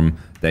form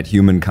that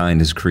humankind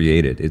has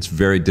created. It's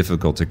very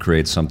difficult to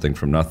create something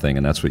from nothing,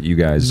 and that's what you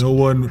guys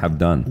have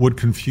done. Would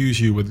confuse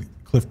you with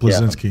Cliff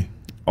Bleszinski. Yeah.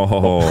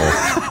 Oh,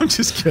 I'm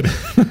just kidding.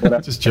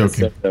 I'm just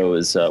joking.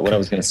 What I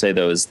was going to say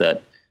though is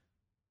that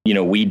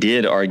we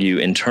did argue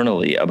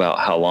internally about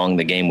how long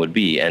the game would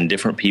be, and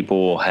different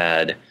people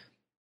had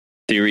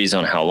theories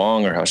on how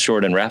long or how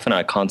short. And Raph and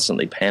I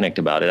constantly panicked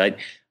about it.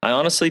 I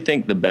honestly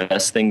think the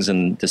best things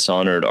in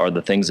Dishonored are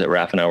the things that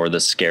Raph and I were the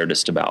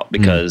scaredest about,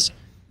 because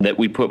that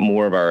we put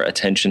more of our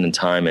attention and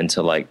time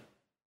into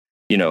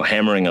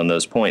hammering on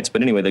those points.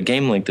 But anyway, the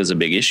game length is a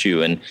big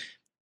issue, and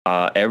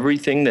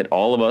everything that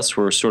all of us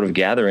were sort of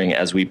gathering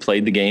as we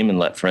played the game and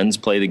let friends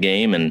play the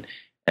game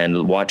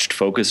and watched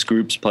focus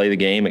groups play the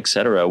game,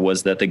 etc.,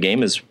 was that the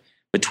game is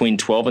between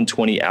 12 and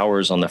 20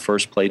 hours on the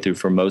first playthrough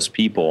for most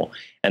people,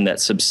 and that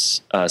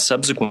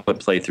subsequent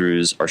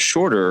playthroughs are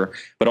shorter,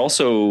 but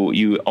also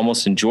you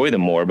almost enjoy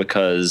them more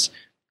because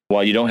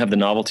while you don't have the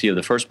novelty of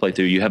the first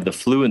playthrough, you have the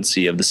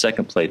fluency of the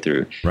second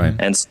playthrough. Right.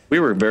 And we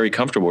were very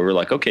comfortable. We were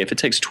like, okay, if it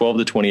takes 12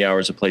 to 20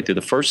 hours to play through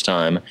the first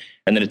time,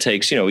 and then it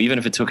takes, even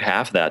if it took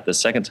half that the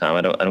second time,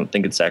 I don't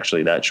think it's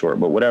actually that short,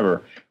 but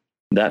whatever.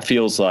 that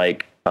feels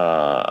like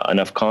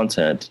enough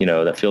content,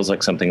 that feels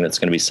like something that's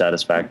going to be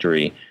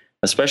satisfactory,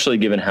 especially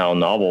given how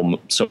novel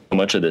so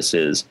much of this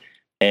is.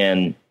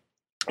 And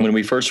when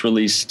we first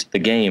released the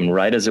game,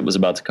 right as it was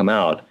about to come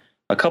out,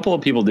 a couple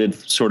of people did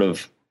sort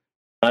of,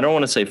 I don't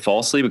want to say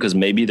falsely because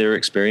maybe their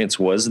experience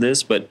was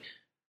this, but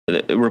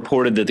it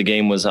reported that the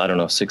game was,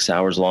 6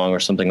 hours long or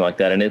something like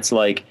that. And it's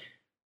like,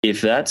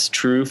 if that's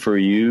true for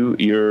you,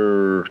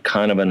 you're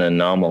kind of an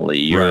anomaly.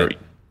 You're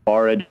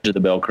far edge of the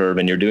bell curve,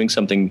 and you're doing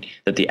something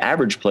that the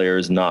average player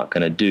is not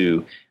going to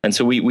do. And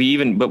so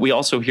we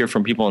also hear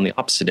from people on the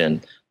opposite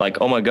end, like,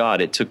 oh my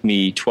God, it took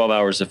me 12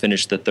 hours to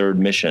finish the third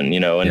mission,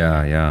 and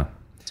yeah.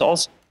 It's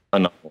also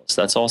anomalous.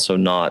 That's also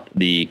not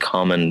the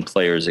common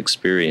player's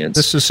experience.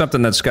 This is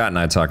something that Scott and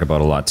I talk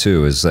about a lot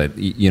too, is that,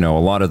 a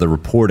lot of the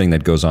reporting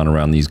that goes on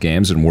around these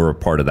games, and we're a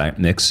part of that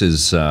mix,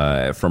 is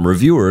from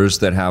reviewers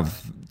that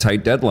have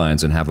tight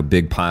deadlines and have a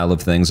big pile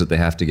of things that they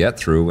have to get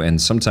through.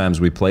 And sometimes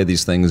we play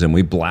these things and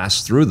we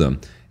blast through them.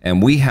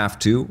 And we have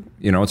to,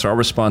 it's our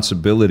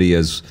responsibility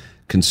as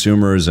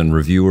consumers and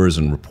reviewers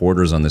and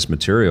reporters on this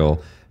material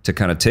to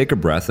kind of take a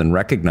breath and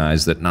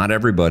recognize that not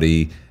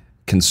everybody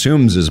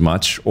consumes as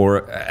much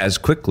or as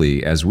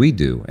quickly as we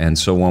do. And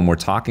so when we're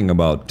talking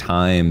about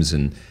times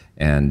and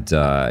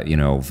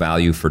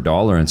value for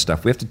dollar and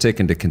stuff, we have to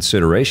take into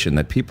consideration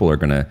that people are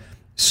going to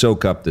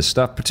soak up this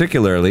stuff,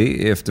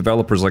 particularly if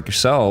developers like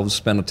yourselves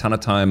spend a ton of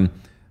time,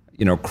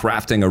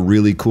 crafting a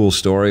really cool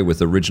story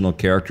with original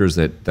characters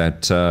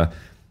that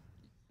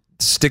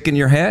stick in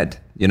your head.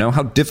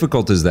 How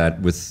difficult is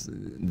that with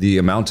the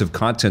amount of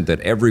content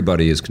that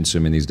everybody is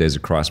consuming these days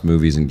across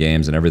movies and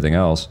games and everything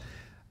else,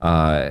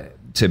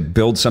 to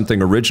build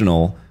something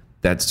original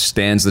that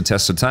stands the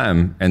test of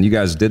time? And you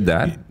guys did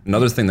that.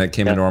 Another thing that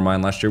came into our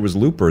mind last year was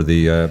Looper,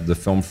 the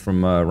film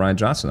from Rian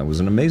Johnson. That was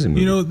an amazing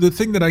movie. The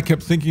thing that I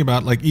kept thinking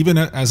about, like even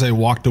as I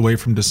walked away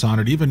from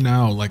Dishonored, even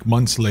now, like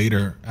months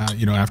later,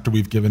 after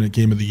we've given it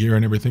Game of the Year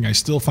and everything, I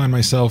still find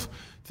myself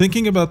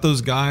thinking about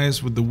those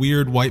guys with the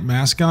weird white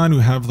mask on who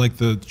have like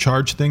the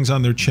charge things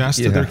on their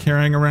chest that they're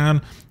carrying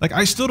around. Like,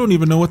 I still don't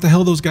even know what the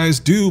hell those guys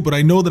do, but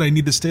I know that I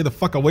need to stay the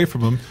fuck away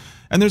from them.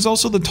 And there's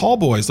also the tall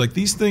boys. Like,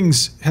 these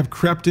things have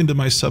crept into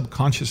my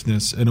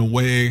subconsciousness in a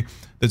way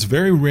that's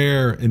very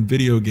rare in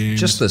video games.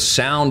 Just the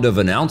sound of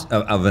an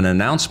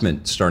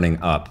announcement starting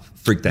up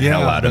freaked the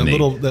hell out of me.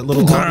 That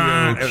little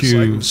audio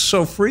cue. It's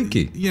so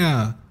freaky.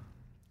 Yeah.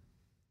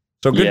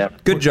 So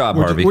good job,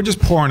 Harvey. We're just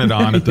pouring it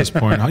on at this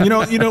point.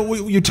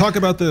 You talk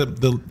about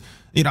the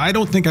I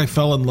don't think I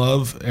fell in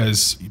love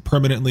as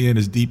permanently and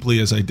as deeply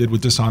as I did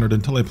with Dishonored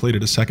until I played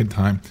it a second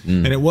time.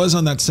 And it was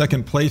on that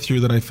second playthrough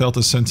that I felt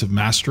a sense of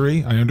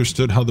mastery. I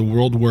understood how the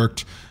world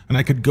worked, and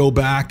I could go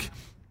back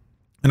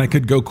and I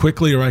could go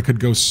quickly or I could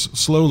go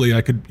slowly.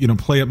 I could,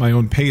 play at my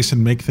own pace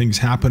and make things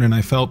happen. And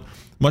I felt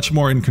much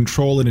more in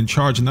control and in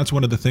charge. And that's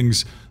one of the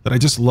things that I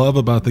just love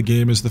about the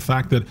game, is the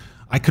fact that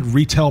I could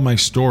retell my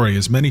story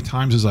as many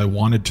times as I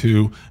wanted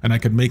to, and I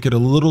could make it a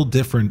little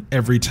different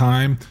every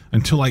time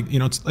until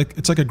it's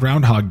like a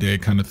Groundhog Day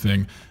kind of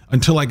thing,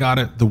 until I got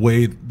it the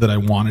way that I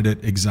wanted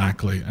it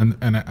exactly. And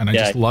I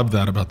just love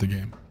that about the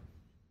game.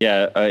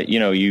 Yeah.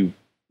 You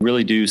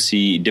really do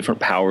see different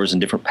powers and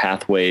different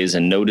pathways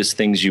and notice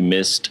things you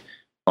missed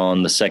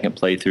on the second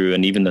playthrough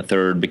and even the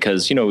third,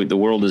 because, the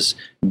world is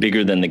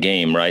bigger than the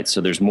game, right? So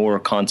there's more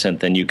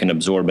content than you can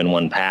absorb in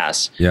one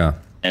pass. Yeah.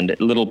 And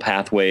little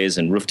pathways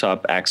and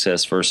rooftop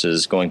access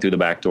versus going through the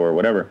back door or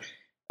whatever.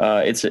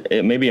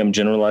 Maybe I'm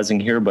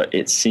generalizing here, but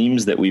it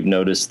seems that we've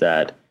noticed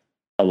that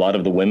a lot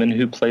of the women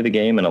who play the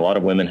game, and a lot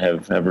of women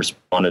have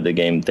responded to the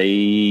game,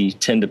 they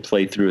tend to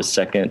play through a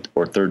second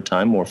or third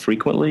time more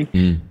frequently.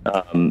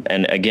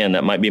 And again,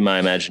 that might be my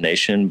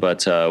imagination,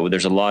 but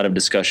there's a lot of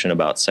discussion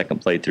about second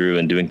playthrough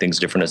and doing things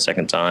different a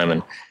second time.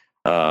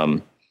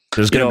 And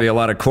there's going to be a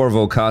lot of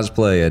Corvo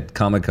cosplay at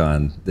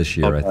Comic-Con this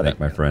year, I think,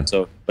 my friend.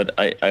 So, but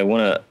I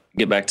want to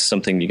get back to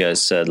something you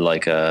guys said,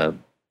 like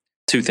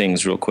two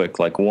things real quick.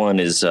 Like, one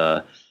is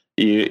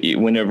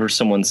whenever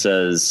someone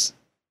says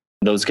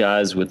those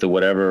guys with the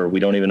whatever,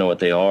 we don't even know what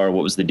they are,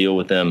 what was the deal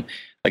with them?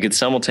 Like, it's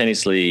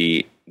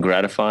simultaneously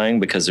gratifying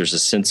because there's a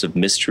sense of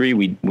mystery.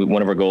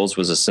 One of our goals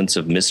was a sense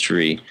of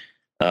mystery.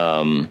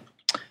 There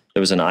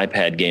was an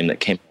iPad game that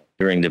came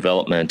during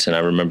development, and I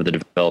remember the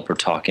developer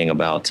talking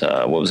about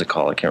what was it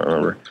called? I can't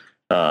remember.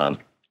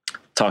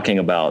 Talking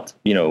about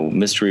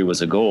mystery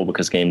was a goal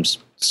because games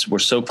were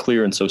so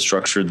clear and so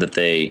structured that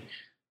they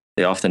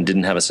often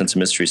didn't have a sense of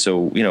mystery. So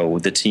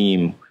with the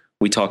team,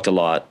 we talked a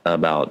lot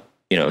about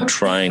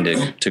trying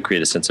to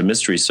create a sense of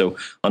mystery. So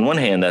on one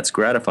hand, that's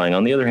gratifying.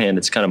 On the other hand,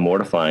 it's kind of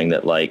mortifying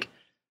that, like,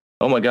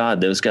 oh my God,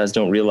 those guys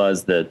don't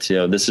realize that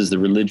this is the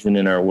religion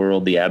in our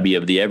world, the Abbey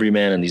of the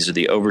Everyman, and these are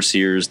the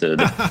overseers.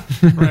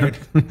 Right.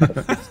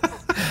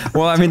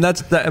 Well, I mean,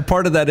 that's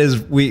part of that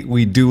is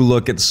we do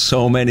look at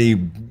so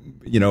many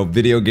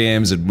video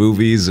games and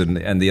movies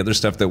and the other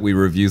stuff that we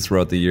review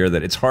throughout the year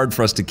that it's hard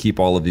for us to keep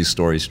all of these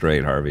stories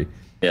straight, Harvey.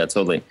 Yeah,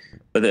 totally.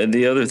 But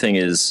the other thing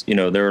is,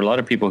 there are a lot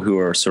of people who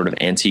are sort of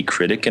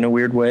anti-critic in a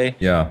weird way.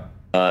 Yeah.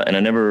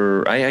 And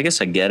I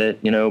guess I get it,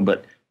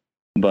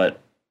 but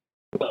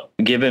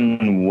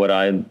given what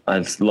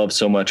I've loved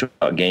so much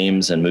about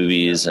games and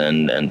movies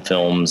and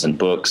films and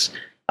books,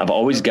 I've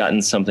always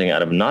gotten something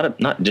out of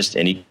not just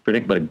any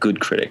critic, but a good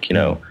critic,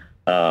 the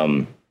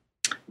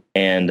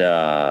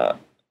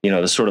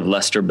sort of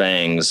Lester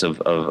Bangs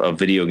of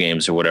video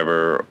games or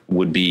whatever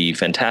would be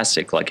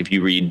fantastic. Like if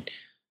you read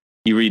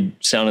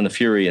Sound and the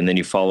Fury and then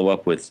you follow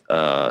up with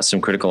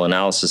some critical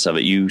analysis of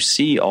it, you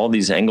see all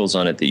these angles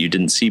on it that you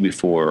didn't see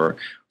before.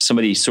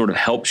 Somebody sort of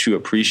helps you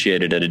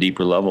appreciate it at a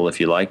deeper level if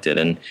you liked it.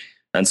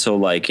 And so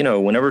like,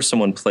 whenever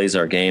someone plays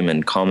our game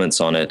and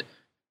comments on it,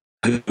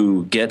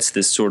 who gets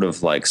this sort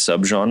of like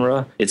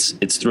subgenre,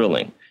 it's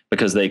thrilling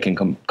because they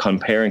can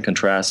compare and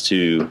contrast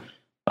to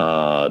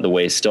the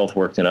way stealth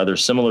worked in other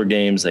similar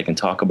games. They can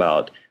talk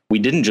about, we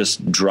didn't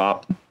just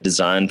drop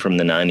design from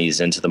the 90s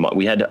into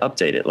we had to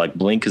update it. Like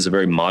Blink is a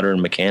very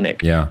modern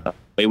mechanic. Yeah. The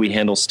way we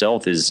handle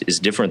stealth is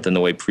different than the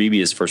way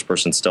previous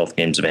first-person stealth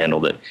games have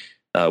handled it.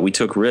 We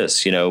took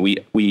risks, we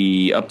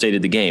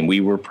updated the game. We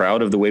were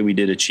proud of the way we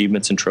did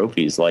achievements and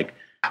trophies. Like,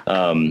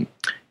 so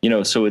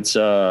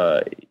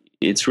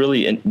it's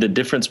really the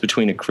difference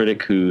between a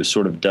critic who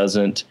sort of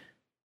doesn't,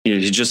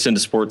 he's just into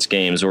sports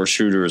games or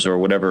shooters or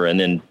whatever, and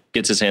then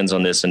gets his hands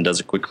on this and does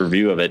a quick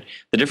review of it.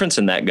 The difference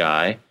in that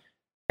guy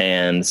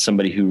and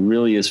somebody who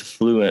really is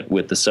fluent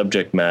with the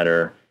subject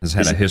matter has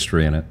had a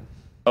history in it.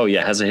 Oh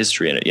yeah, has a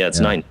history in it. Yeah, it's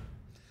nice.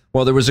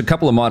 Well, there was a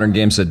couple of modern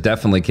games that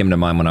definitely came to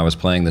mind when I was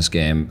playing this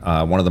game.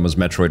 One of them was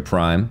Metroid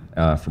Prime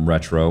from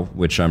Retro,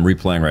 which I'm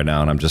replaying right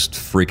now, and I'm just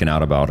freaking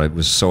out about. It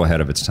was so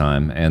ahead of its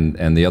time.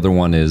 And the other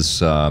one is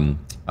the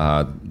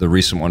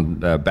recent one,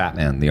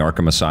 Batman, the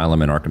Arkham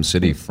Asylum in Arkham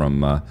City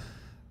from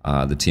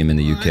the team in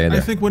the UK. I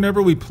think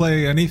whenever we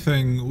play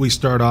anything, we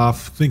start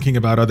off thinking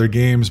about other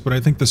games, but I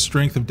think the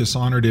strength of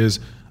Dishonored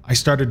is I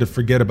started to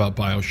forget about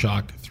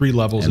BioShock 3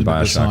 levels into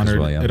Dishonored.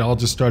 Well, yeah. It all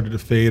just started to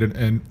fade,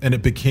 and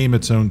it became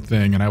its own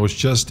thing. And I was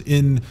just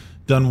in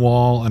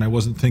Dunwall, and I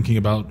wasn't thinking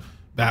about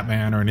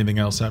Batman or anything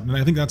else. And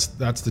I think that's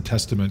the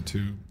testament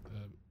to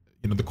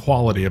the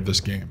quality of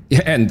this game.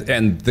 Yeah,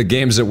 and the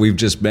games that we've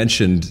just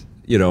mentioned,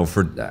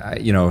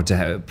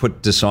 to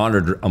put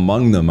Dishonored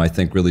among them, I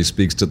think really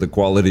speaks to the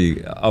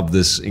quality of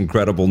this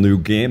incredible new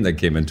game that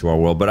came into our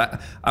world.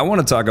 But I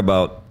want to talk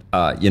about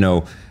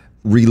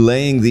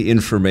relaying the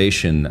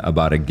information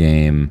about a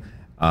game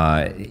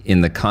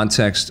in the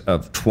context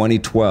of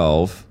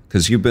 2012,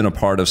 because you've been a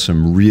part of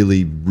some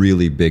really,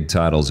 really big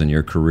titles in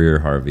your career,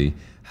 Harvey.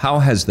 How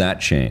has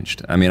that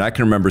changed? I mean, I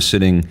can remember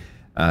sitting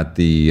at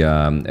the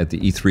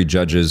E3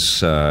 judges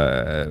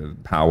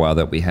powwow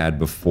that we had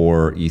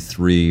before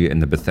E3 in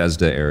the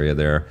Bethesda area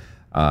there.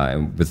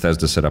 And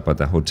Bethesda set up at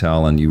the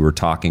hotel, and you were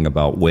talking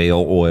about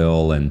whale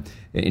oil and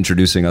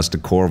introducing us to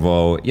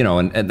Corvo,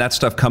 and that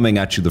stuff coming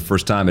at you the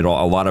first time.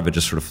 A lot of it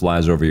just sort of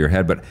flies over your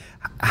head. But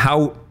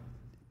how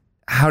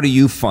do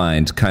you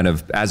find, kind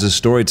of as a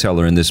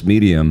storyteller in this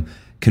medium,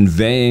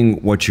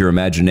 conveying what your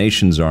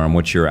imaginations are and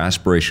what your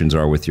aspirations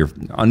are with your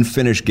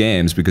unfinished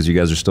games, because you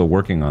guys are still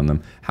working on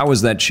them? How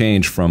has that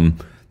changed from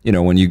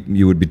when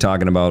you would be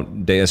talking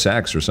about Deus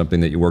Ex or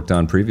something that you worked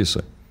on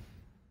previously?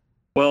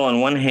 Well,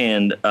 on one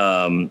hand,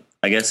 I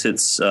guess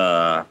it's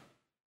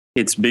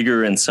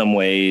bigger in some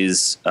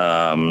ways,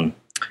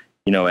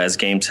 as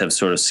games have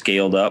sort of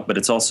scaled up, but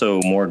it's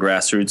also more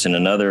grassroots in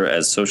another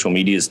as social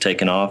media has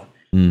taken off.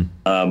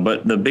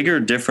 But the bigger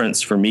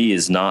difference for me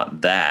is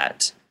not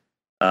that.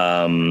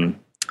 That's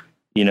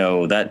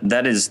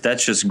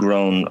just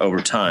grown over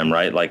time,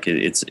 right? Like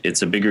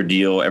it's a bigger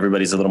deal.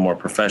 Everybody's a little more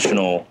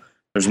professional.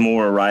 There's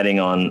more writing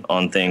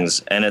on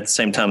things, and at the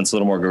same time, it's a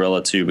little more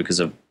guerrilla too because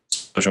of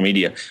social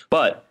media.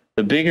 But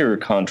the bigger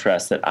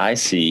contrast that I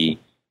see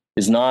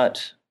is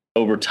not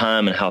over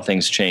time and how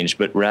things change,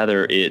 but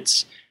rather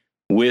it's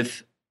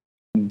with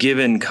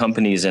given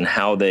companies and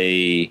how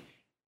they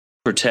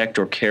protect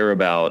or care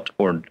about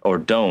or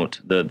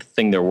don't the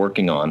thing they're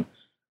working on.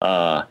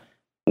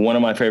 One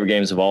of my favorite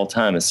games of all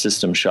time is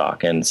System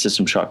Shock and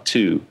System Shock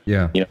 2.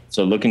 Yeah.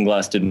 So Looking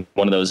Glass did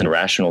one of those and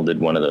Irrational did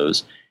one of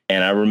those.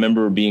 And I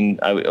remember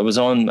I was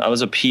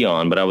a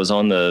peon, but I was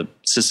on the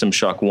System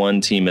Shock 1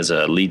 team as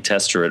a lead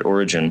tester at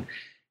Origin,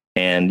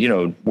 and,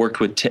 worked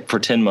for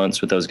 10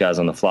 months with those guys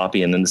on the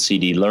floppy and then the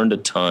CD, learned a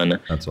ton.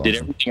 That's awesome. Did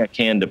everything I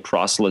can to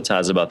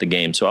proselytize about the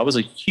game. So I was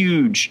a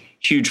huge,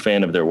 huge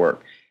fan of their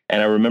work.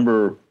 And I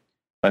remember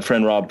my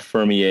friend Rob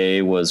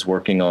Fermier was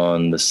working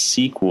on the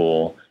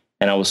sequel,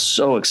 and I was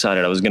so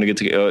excited. I was going to get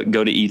to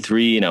go to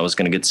E3, and I was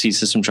going to get to see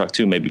System Shock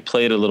 2, maybe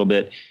play it a little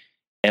bit.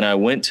 And I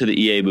went to the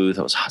EA booth.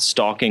 I was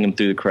stalking them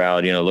through the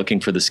crowd, looking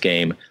for this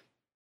game.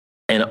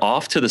 And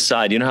off to the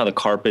side, how the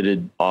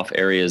carpeted off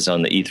areas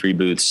on the E3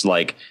 booths,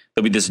 like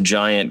there'll be this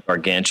giant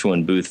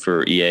gargantuan booth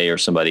for EA or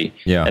somebody.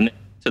 Yeah. And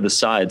to the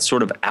side,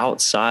 sort of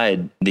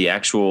outside the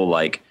actual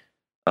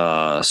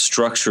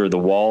structure, the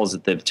walls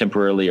that they've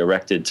temporarily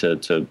erected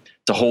to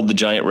hold the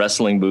giant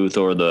wrestling booth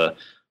or the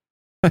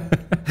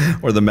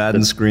or the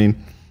Madden screen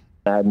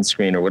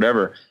or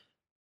whatever,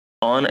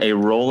 on a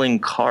rolling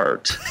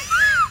cart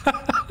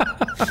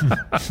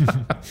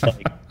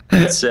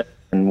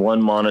and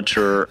one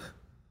monitor.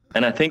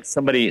 And I think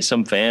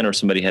some fan or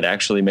somebody had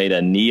actually made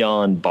a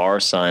neon bar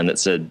sign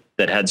that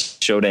had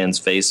Shodan's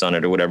face on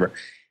it or whatever.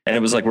 And it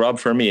was like Rob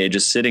Fermier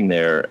just sitting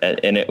there.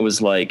 And it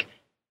was like,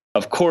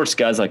 of course,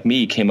 guys like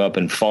me came up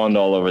and fawned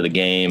all over the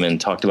game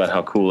and talked about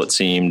how cool it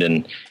seemed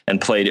and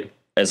played it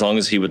as long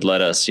as he would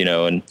let us,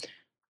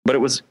 but it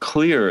was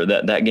clear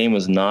that that game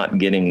was not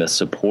getting the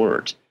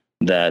support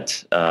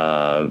that,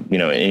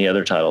 any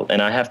other title.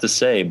 And I have to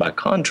say, by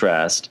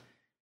contrast,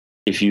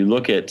 if you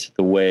look at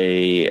the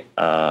way,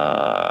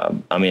 our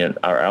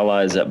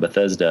allies at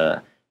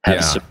Bethesda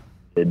have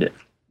supported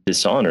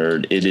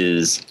Dishonored, it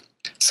is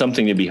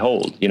something to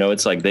behold.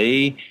 It's like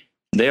they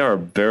are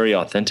very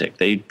authentic.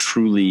 They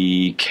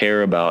truly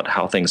care about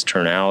how things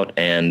turn out,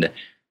 and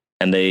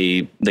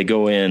they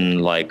go in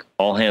like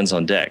all hands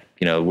on deck.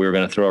 We're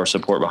going to throw our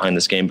support behind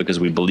this game because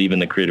we believe in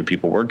the creative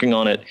people working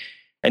on it.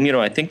 And,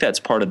 I think that's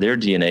part of their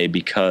DNA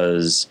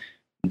because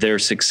their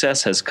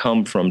success has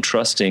come from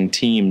trusting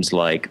teams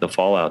like the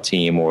Fallout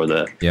team or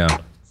the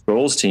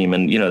Scrolls team.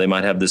 And, they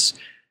might have this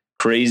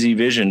crazy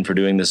vision for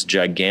doing this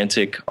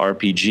gigantic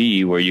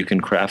RPG where you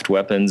can craft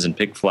weapons and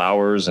pick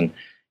flowers, and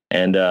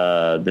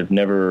they've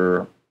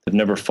never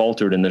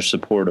faltered in their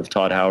support of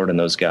Todd Howard and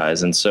those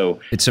guys. And so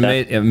it's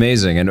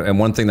amazing. And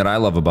one thing that I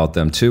love about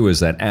them too is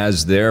that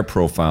as their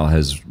profile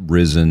has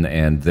risen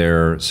and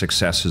their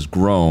success has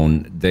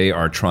grown, they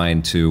are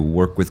trying to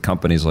work with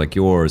companies like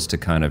yours to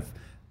kind of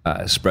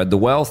spread the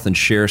wealth and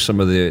share some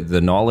of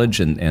the knowledge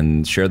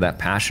and share that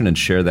passion and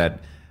share that,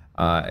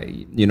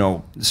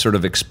 sort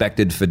of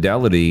expected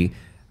fidelity,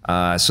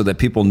 so that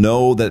people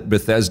know that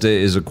Bethesda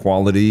is a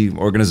quality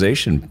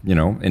organization,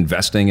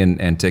 investing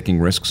and taking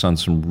risks on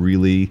some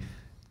really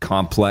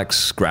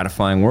complex,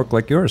 gratifying work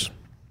like yours.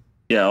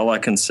 Yeah, all I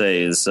can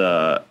say is,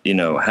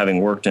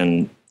 having worked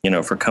in,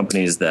 for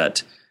companies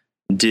that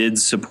did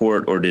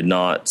support or did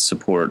not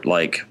support,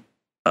 like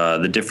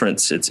the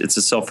difference, it's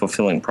a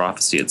self-fulfilling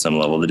prophecy at some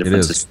level. The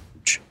difference is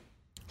huge.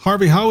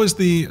 Harvey, how is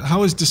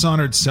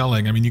Dishonored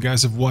selling? I mean, you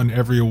guys have won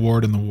every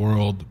award in the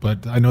world,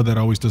 but I know that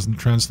always doesn't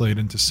translate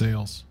into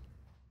sales.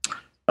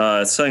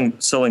 It's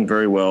selling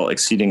very well,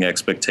 exceeding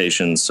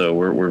expectations. So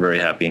we're very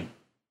happy.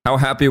 How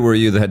happy were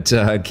you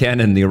that Ken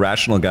and the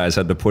Irrational guys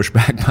had to push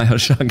back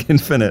BioShock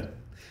Infinite?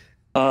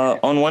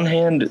 On one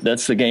hand,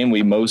 that's the game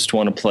we most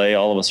want to play.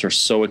 All of us are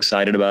so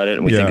excited about it,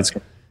 and we think it's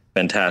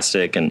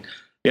fantastic. And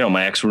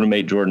my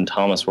ex-roommate Jordan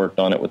Thomas worked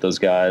on it with those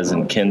guys,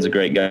 and Ken's a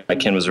great guy.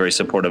 Ken was very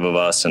supportive of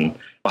us and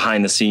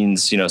behind the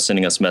scenes,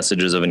 sending us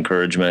messages of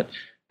encouragement.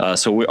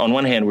 So on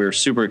one hand, we were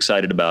super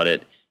excited about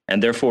it,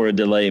 and therefore a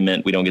delay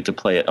meant we don't get to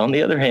play it. On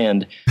the other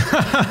hand,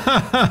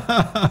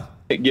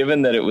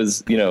 given that it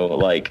was,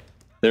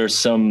 there's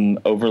some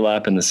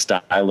overlap in the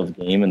style of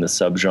game and the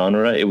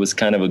subgenre, it was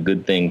kind of a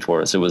good thing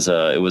for us. It was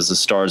the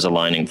stars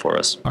aligning for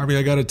us. Harvey,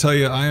 I got to tell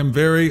you, I am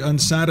very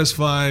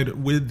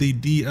unsatisfied with the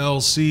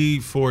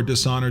DLC for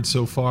Dishonored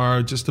so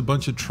far. Just a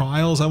bunch of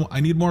trials.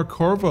 I need more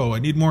Corvo. I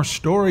need more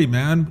story,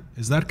 man.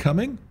 Is that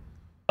coming?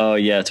 Oh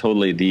yeah,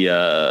 totally.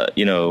 We're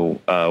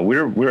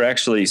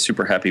actually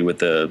super happy with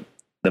the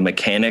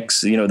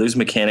mechanics. Those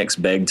mechanics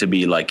beg to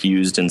be like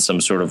used in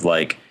some sort of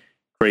like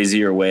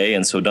crazier way,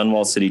 and so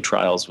Dunwall City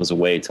Trials was a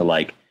way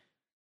to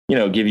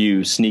give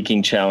you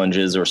sneaking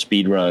challenges or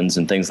speed runs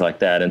and things like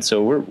that. And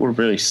so we're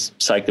really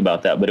psyched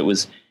about that. But it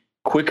was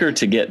quicker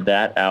to get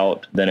that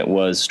out than it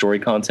was story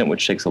content,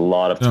 which takes a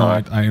lot of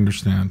time. I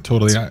understand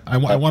totally. I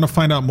want to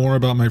find out more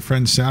about my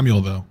friend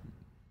Samuel, though.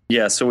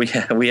 Yeah, so we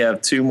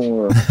have two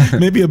more.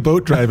 Maybe a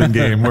boat driving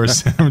game where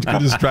Sam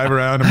can just drive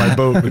around in my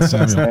boat with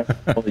Samuel.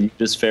 You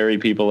just ferry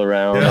people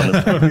around on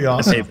that would be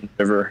awesome. Haven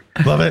River.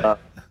 Love it.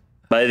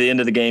 By the end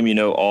of the game,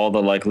 all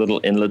the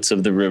little inlets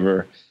of the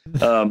river.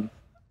 But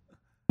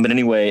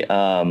anyway,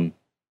 oh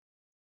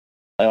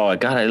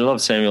God, I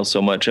love Samuel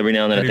so much. Every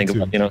now and then I think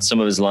about some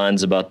of his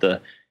lines about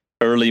the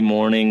early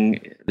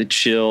morning, the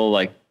chill,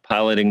 like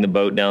piloting the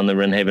boat down the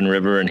Wrenhaven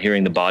River and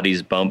hearing the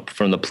bodies bump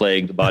from the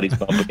plague, the bodies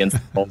bump against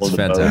the hull of the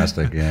boat.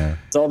 Fantastic, yeah.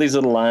 It's all these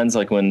little lines,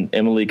 like when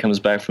Emily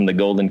comes back from the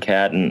Golden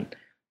Cat and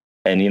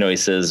he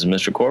says,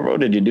 "Mr. Corvo,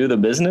 did you do the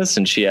business?"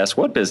 And she asks,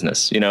 "What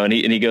business?" And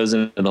he goes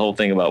into the whole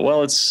thing about,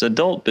 well, it's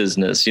adult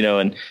business,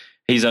 and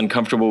he's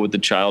uncomfortable with the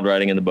child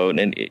riding in the boat.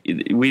 And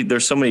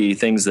there's so many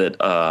things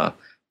that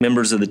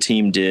members of the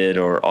team did,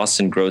 or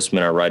Austin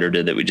Grossman, our writer,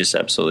 did that we just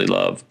absolutely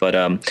love. But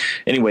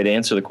anyway, to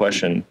answer the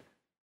question,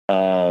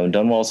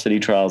 Dunwall City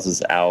Trials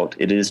is out.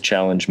 It is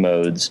challenge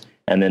modes.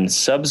 And then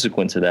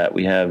subsequent to that,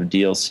 we have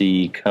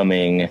DLC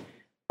coming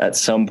at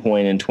some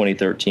point in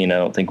 2013. I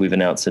don't think we've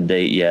announced a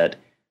date yet.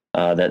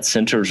 That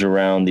centers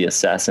around the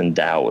assassin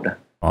Dowd.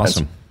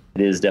 Awesome.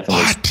 It is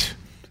definitely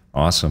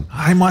awesome.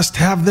 I must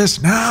have this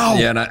now.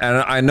 Yeah, and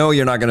I know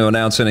you're not going to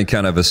announce any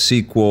kind of a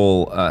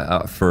sequel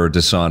for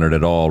Dishonored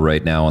at all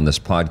right now on this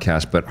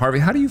podcast. But Harvey,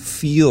 how do you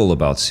feel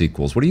about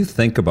sequels? What do you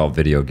think about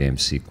video game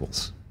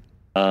sequels?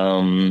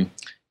 Whether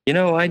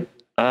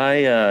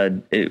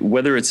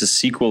it's a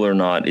sequel or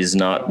not is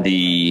not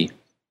the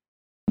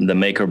the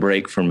make or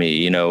break for me.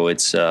 You know,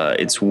 it's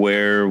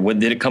where, when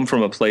did it come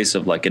from a place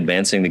of like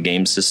advancing the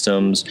game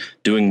systems,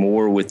 doing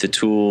more with the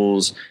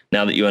tools?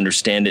 Now that you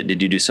understand it,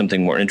 did you do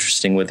something more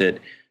interesting with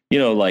it? You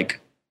know, like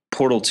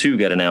Portal 2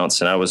 got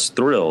announced and I was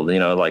thrilled. You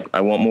know, like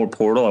I want more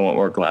Portal. I want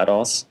more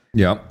GLaDOS.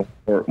 Yeah.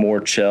 Or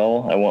more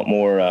Chell. I want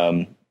more,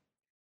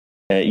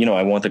 you know,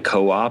 I want the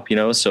co-op, you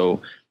know,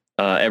 so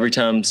every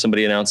time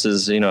somebody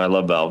announces, you know, I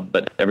love Valve,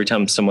 but every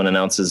time someone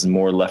announces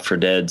more Left 4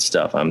 Dead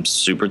stuff, I'm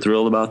super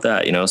thrilled about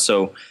that, you know?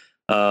 So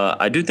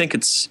I do think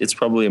it's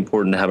probably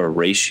important to have a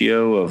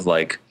ratio of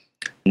like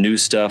new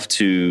stuff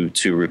to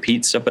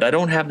repeat stuff, but I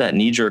don't have that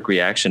knee-jerk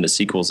reaction to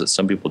sequels that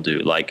some people do.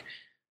 Like,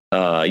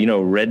 you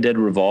know, Red Dead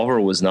Revolver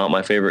was not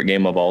my favorite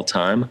game of all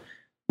time,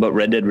 but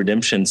Red Dead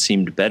Redemption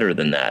seemed better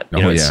than that.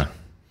 You know, yeah.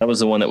 That was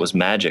the one that was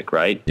magic,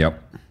 right?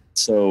 Yep.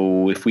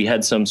 So if we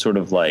had some sort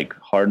of like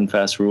hard and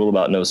fast rule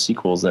about no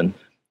sequels, then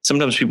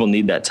sometimes people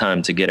need that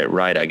time to get it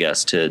right, I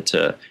guess,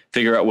 to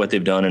figure out what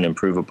they've done and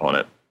improve upon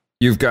it.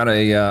 You've got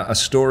a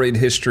storied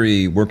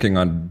history working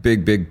on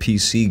big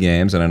PC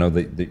games, and I know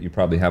that you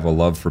probably have a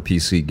love for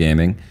PC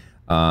gaming.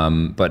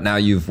 But now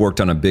you've worked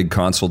on a big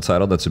console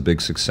title that's a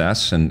big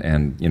success,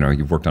 and you know,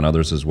 you've worked on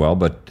others as well.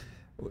 But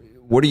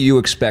what are you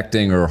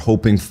expecting or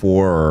hoping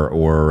for,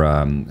 or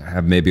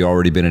have maybe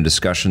already been in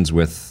discussions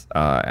with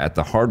at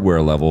the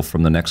hardware level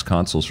from the next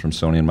consoles from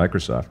Sony and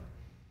Microsoft?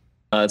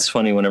 It's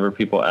funny, whenever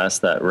people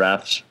ask that,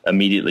 Raph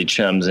immediately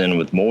chimes in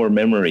with more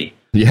memory.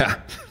 Yeah.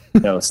 You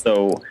know,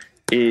 so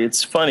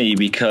it's funny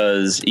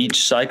because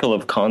each cycle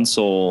of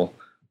console,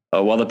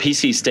 while the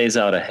PC stays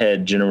out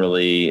ahead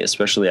generally,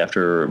 especially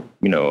after,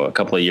 you know, a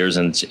couple of years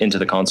into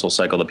the console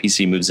cycle, the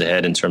PC moves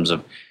ahead in terms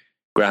of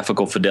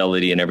graphical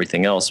fidelity and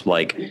everything else.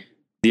 Like,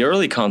 the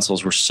early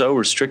consoles were so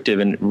restrictive,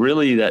 and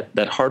really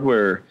that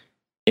hardware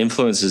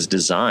influences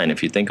design.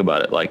 If you think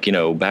about it, like, you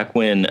know, back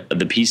when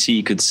the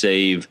PC could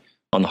save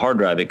on the hard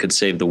drive, it could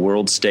save the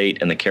world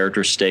state and the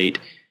character state.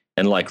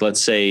 And like,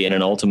 let's say in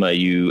an Ultima,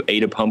 you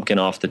ate a pumpkin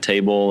off the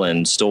table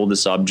and stole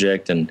this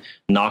object and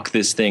knocked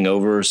this thing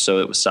over so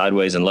it was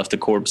sideways and left a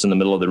corpse in the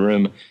middle of the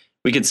room.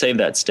 We could save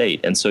that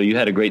state. And so you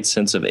had a great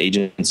sense of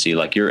agency,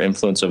 like your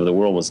influence over the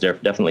world was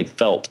definitely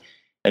felt.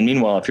 And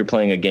meanwhile, if you're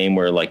playing a game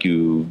where like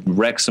you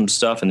wreck some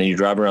stuff and then you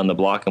drive around the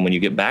block, and when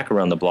you get back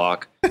around the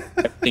block,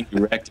 everything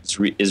you wrecked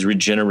is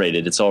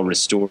regenerated. It's all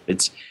restored.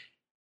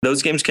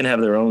 Those games can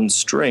have their own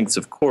strengths,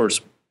 of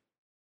course.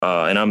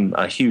 And I'm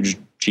a huge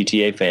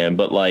GTA fan,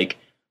 but like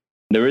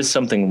there is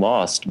something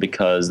lost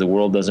because the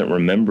world doesn't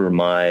remember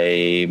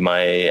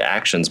my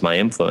actions, my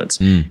influence.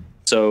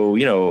 So,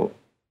 you know,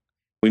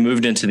 we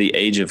moved into the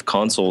age of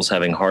consoles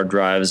having hard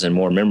drives and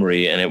more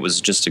memory, and it was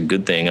just a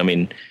good thing. I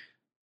mean,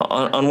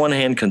 on one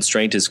hand,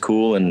 constraint is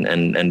cool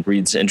and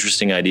breeds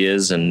interesting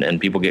ideas, and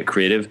people get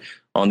creative.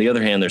 On the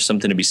other hand, there's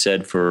something to be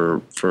said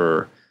for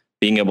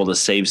being able to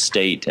save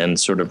state and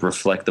sort of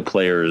reflect the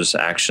player's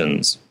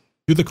actions.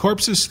 Do the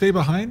corpses stay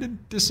behind in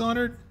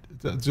Dishonored?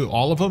 Do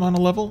all of them on a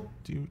level?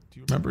 Do you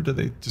remember? Do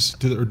they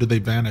or do they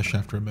vanish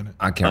after a minute?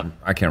 I can't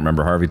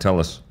remember. Harvey, tell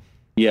us.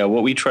 Yeah,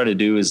 what we try to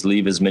do is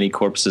leave as many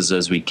corpses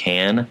as we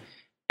can,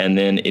 and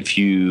then if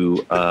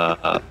you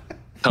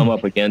come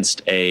up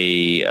against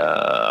a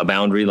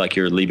boundary, like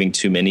you're leaving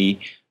too many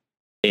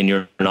and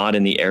you're not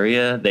in the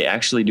area, they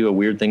actually do a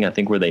weird thing, I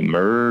think, where they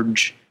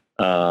merge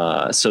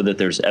so that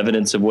there's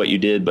evidence of what you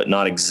did, but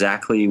not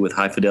exactly with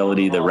high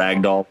fidelity, the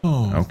ragdoll.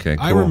 Oh, okay,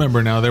 cool. I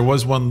remember now. There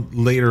was one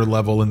later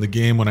level in the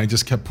game when I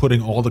just kept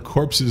putting all the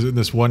corpses in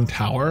this one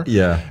tower.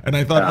 Yeah. And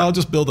I thought, I'll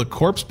just build a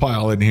corpse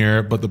pile in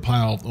here, but the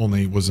pile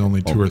was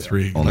only two or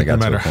three. Only like, no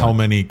got to matter a how point.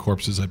 many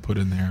corpses I put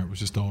in there, it was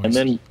just always And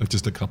then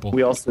just a couple.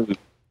 We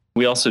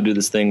also do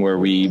this thing where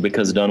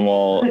because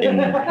Dunwall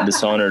in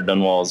Dishonored,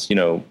 Dunwall's, you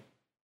know,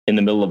 in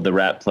the middle of the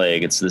rat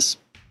plague. It's this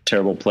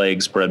terrible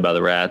plague spread by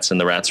the rats, and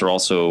the rats are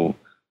also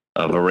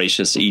a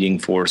voracious eating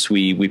force.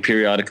 We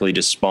periodically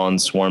just spawn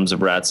swarms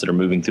of rats that are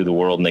moving through the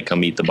world, and they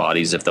come eat the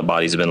bodies if the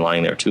bodies have been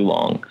lying there too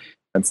long.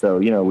 And so,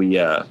 you know,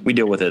 we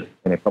deal with it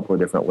in a couple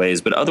of different ways,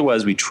 but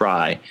otherwise we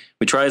try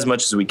as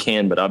much as we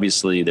can, but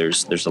obviously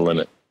there's a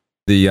limit.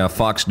 The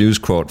Fox News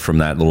quote from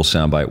that little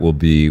soundbite will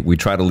be, "We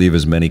try to leave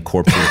as many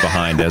corpses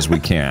behind as we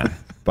can,"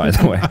 by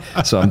the way.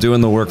 So I'm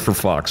doing the work for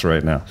Fox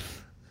right now.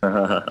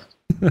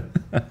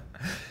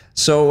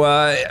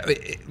 So,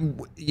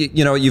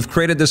 you know, you've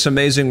created this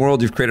amazing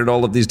world. You've created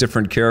all of these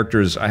different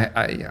characters.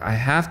 I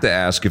have to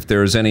ask if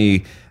there's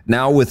any,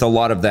 now with a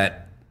lot of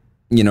that,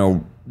 you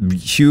know,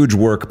 huge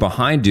work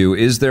behind you,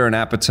 is there an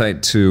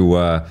appetite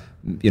to,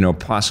 you know,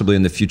 possibly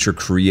in the future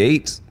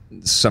create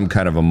some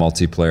kind of a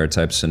multiplayer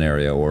type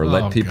scenario, or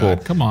let people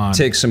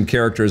take some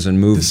characters and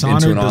move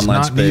Dishonored into an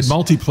online space? Does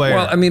not need multiplayer.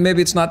 Well, I mean,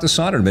 maybe it's not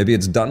Dishonored. Maybe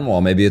it's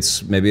Dunwall. Maybe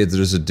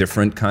there's a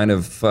different kind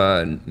of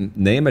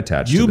name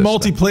attached. You to this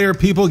multiplayer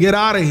people, get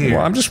out of here.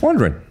 Well, I'm just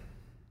wondering.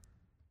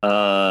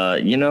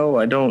 You know,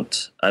 I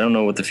don't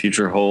know what the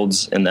future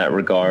holds in that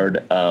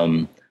regard.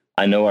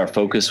 I know our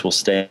focus will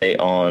stay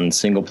on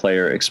single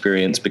player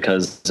experience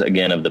because,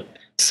 again, of the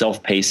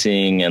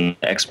self-pacing and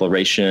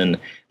exploration,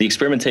 the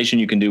experimentation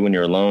you can do when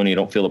you're alone. You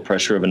don't feel the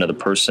pressure of another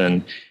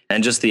person,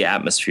 and just the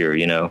atmosphere,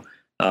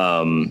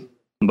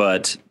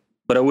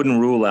 But I wouldn't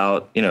rule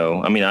out,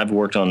 I mean, I've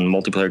worked on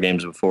multiplayer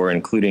games before,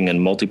 including a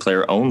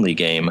multiplayer only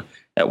game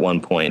at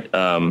one point.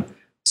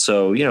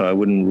 So, I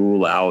wouldn't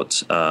rule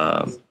out.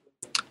 And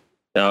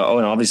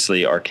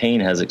obviously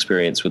Arcane has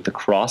experience with The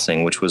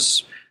Crossing, which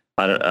was,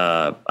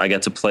 I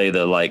got to play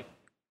the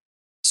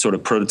sort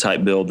of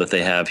prototype build that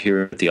they have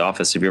here at the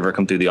office. If you ever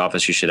come through the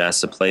office, you should ask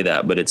to play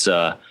that. But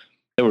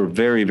they were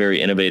very, very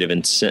innovative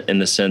in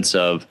the sense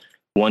of,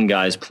 one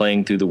guy's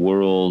playing through the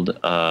world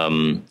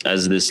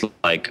as this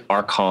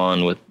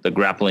Archon with the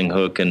grappling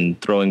hook and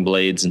throwing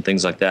blades and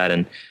things like that.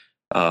 And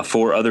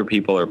 4 other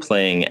people are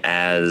playing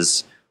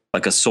as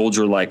a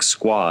soldier-like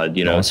squad,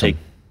 Awesome.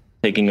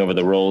 taking over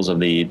the roles of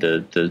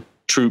the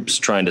troops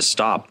trying to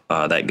stop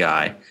that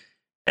guy.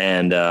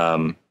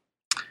 And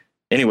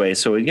anyway,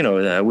 so,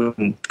 I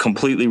wouldn't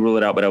completely rule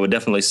it out, but I would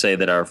definitely say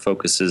that our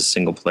focus is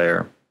single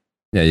player.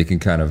 Yeah, you can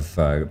kind of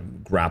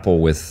grapple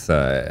with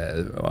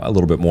a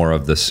little bit more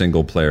of the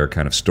single player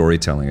kind of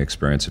storytelling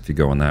experience if you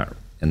go in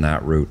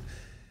that route.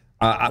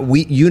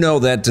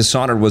 That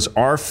Dishonored was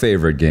our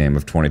favorite game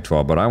of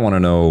 2012, but I want to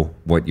know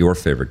what your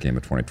favorite game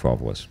of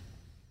 2012 was.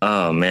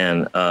 Oh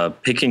man,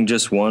 picking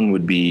just one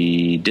would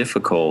be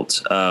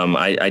difficult.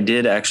 I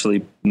did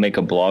actually make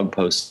a blog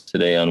post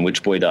today on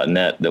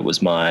witchboy.net that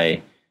was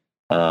my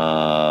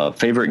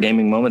favorite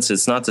gaming moments.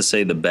 It's not to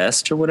say the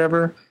best or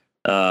whatever.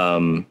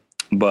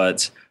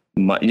 But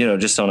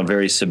just on a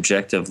very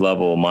subjective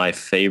level, my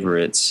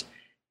favorites.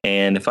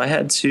 And if I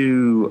had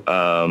to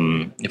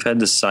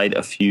cite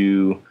a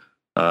few,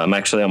 I'm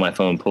actually on my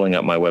phone pulling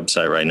up my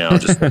website right now,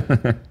 just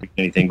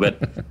anything. But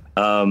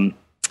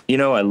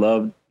I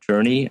loved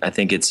Journey. I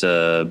think it's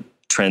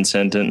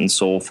transcendent and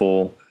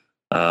soulful.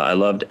 I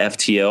loved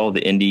FTL,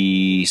 the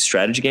indie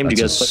strategy game. That's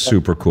Do you guys play that?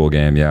 Super cool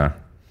game, yeah.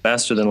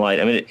 Faster Than Light.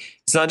 I mean,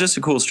 it's not just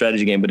a cool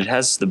strategy game, but it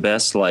has the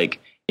best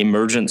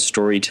emergent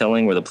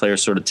storytelling where the player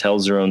sort of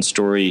tells their own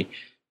story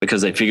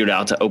because they figured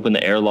out to open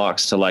the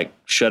airlocks to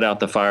shut out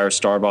the fire,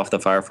 starve off the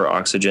fire for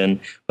oxygen.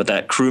 But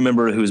that crew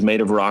member who's made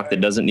of rock that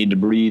doesn't need to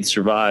breathe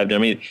survived. I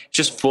mean, it's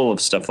just full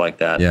of stuff like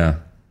that. Yeah.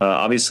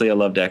 Obviously, I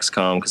loved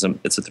XCOM because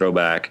it's a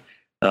throwback.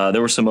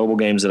 There were some mobile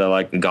games that I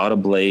liked. God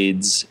of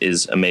Blades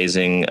is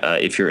amazing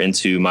if you're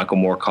into Michael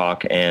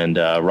Moorcock and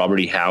Robert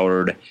E.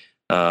 Howard.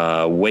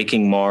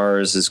 Waking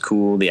Mars is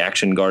cool. The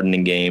action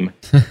gardening game.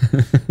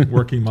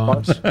 Working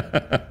Moms.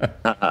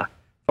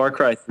 Far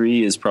Cry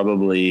 3 is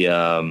probably,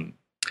 one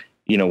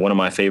of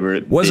my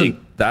favorite.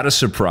 Wasn't that a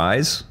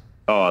surprise?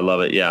 Oh, I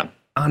love it. Yeah.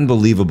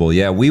 Unbelievable.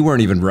 Yeah, we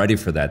weren't even ready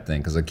for that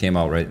thing because it came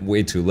out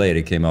way too late.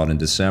 It came out in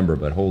December,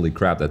 but holy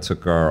crap, that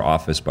took our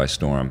office by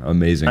storm.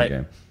 Amazing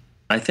game.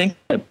 I think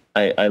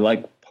I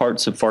like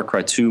parts of Far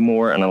Cry 2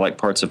 more, and I like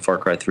parts of Far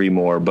Cry 3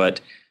 more, but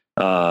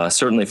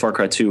certainly Far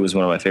Cry 2 was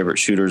one of my favorite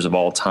shooters of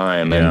all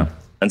time.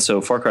 And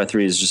so Far Cry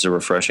 3 is just a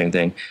refreshing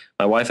thing.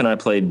 My wife and I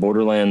played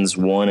Borderlands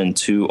 1 and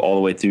 2 all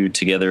the way through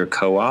together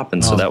co-op.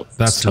 And so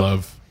that's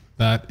love.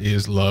 That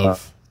is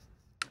love.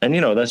 And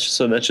that's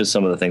just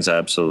some of the things I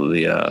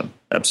absolutely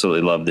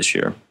love this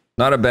year.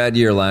 Not a bad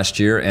year last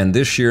year, and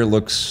this year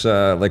looks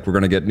like we're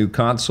going to get new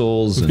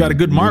consoles. We've got a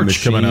good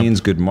March coming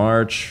up. Good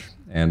March,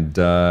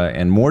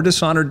 and more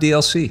Dishonored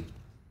DLC.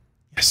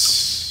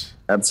 Yes.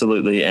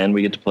 Absolutely, and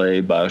we get to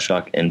play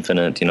BioShock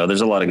Infinite. There's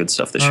a lot of good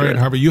stuff this year. All right,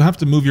 Harvey, you have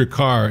to move your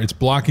car. It's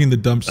blocking the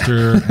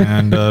dumpster,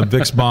 and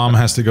Vic's mom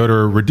has to go to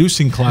a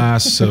reducing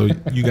class, so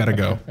you got to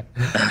go.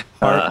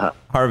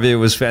 Harvey, it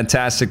was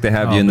fantastic to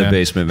have you in the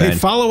basement, man. Hey,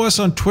 follow us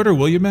on Twitter,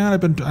 will you, man?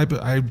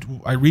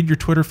 I read your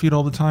Twitter feed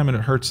all the time, and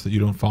it hurts that you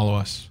don't follow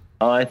us.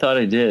 Oh, I thought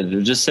I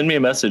did. Just send me a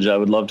message. I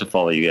would love to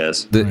follow you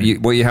guys.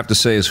 What you have to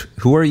say is,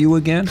 who are you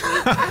again? Who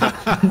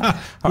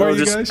are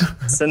you guys?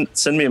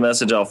 Send me a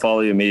message. I'll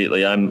follow you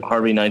immediately. I'm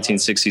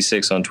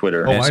Harvey1966 on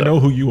Twitter. Oh, I know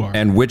who you are.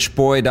 And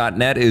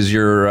witchboy.net is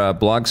your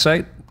blog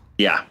site?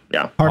 Yeah.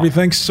 Harvey,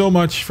 thanks so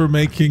much for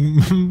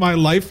making my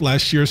life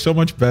last year so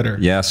much better.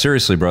 Yeah,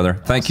 seriously, brother.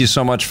 Thank you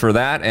so much for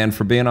that and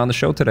for being on the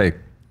show today.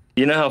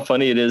 You know how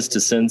funny it is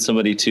to send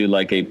somebody to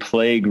a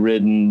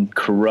plague-ridden,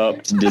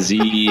 corrupt,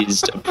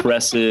 diseased,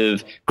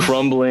 oppressive,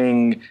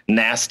 crumbling,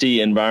 nasty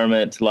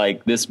environment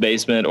like this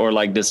basement or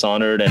like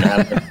Dishonored and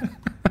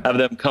have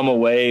them come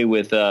away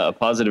with a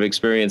positive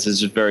experience is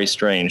just very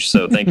strange.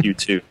 So thank you,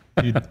 too.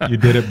 You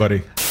did it,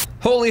 buddy.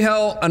 Holy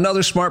hell,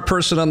 another smart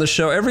person on the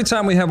show. Every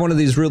time we have one of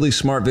these really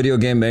smart video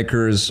game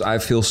makers, I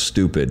feel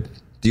stupid.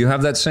 Do you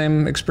have that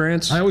same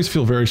experience? I always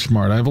feel very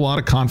smart. I have a lot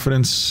of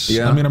confidence.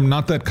 Yeah. I mean, I'm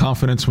not that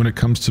confident when it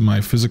comes to my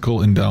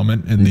physical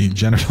endowment in the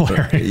genital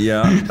area.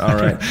 Yeah, all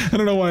right. I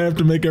don't know why I have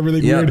to make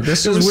everything weird.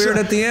 This is weird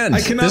at the end.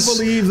 I cannot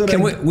believe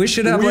that we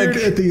should have weird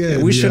at the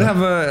end. We should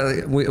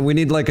have we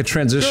need a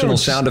transitional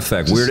sound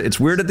effect. Weird. It's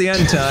weird at the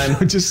end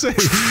time. just say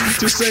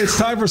it's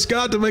time for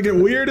Scott to make it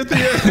weird at the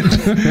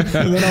end,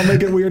 and then I'll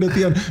make it weird at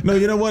the end. No,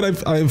 you know what?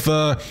 I've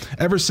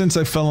ever since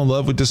I fell in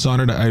love with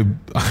Dishonored,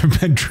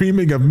 I've been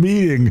dreaming of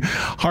meeting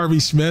Harvey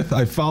Smith.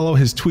 I follow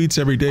his tweets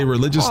every day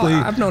religiously.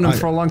 I've known him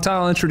for a long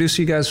time. I'll introduce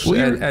you guys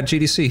at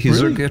GDC.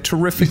 He's really? a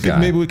terrific guy.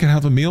 Maybe we can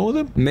have a meal with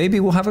him? Maybe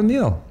we'll have a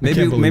meal.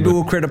 Maybe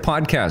we'll create a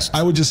podcast.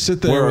 I would just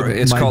sit there.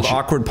 It's called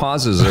Awkward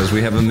Pauses as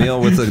we have a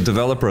meal with a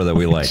developer that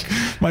we like.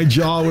 My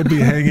jaw would be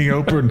hanging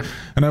open,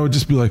 and I would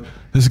just be like,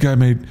 this guy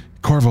made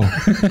Corvo.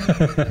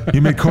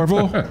 You made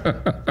Corvo?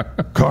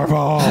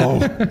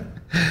 Corvo.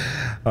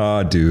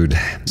 Oh, dude.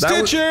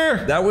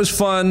 Stitcher! That was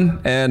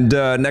fun. And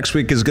next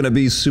week is going to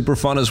be super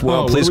fun as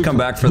well. Please come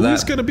back for that.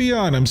 Who's going to be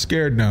on? I'm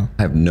scared now.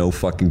 I have no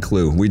fucking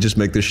clue. We just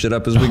make this shit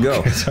up as we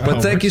go.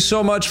 But thank you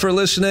so much for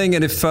listening.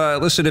 And if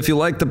you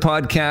like the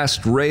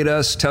podcast, rate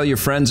us, tell your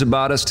friends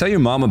about us, tell your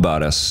mom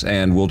about us,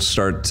 and we'll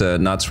start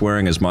not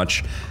swearing as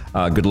much.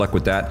 Good luck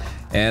with that.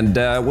 And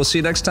we'll see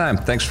you next time.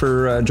 Thanks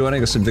for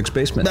joining us in Vic's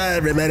basement. Bye,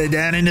 everybody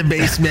down in the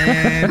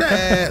basement.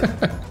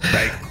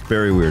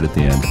 Very weird at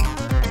the end.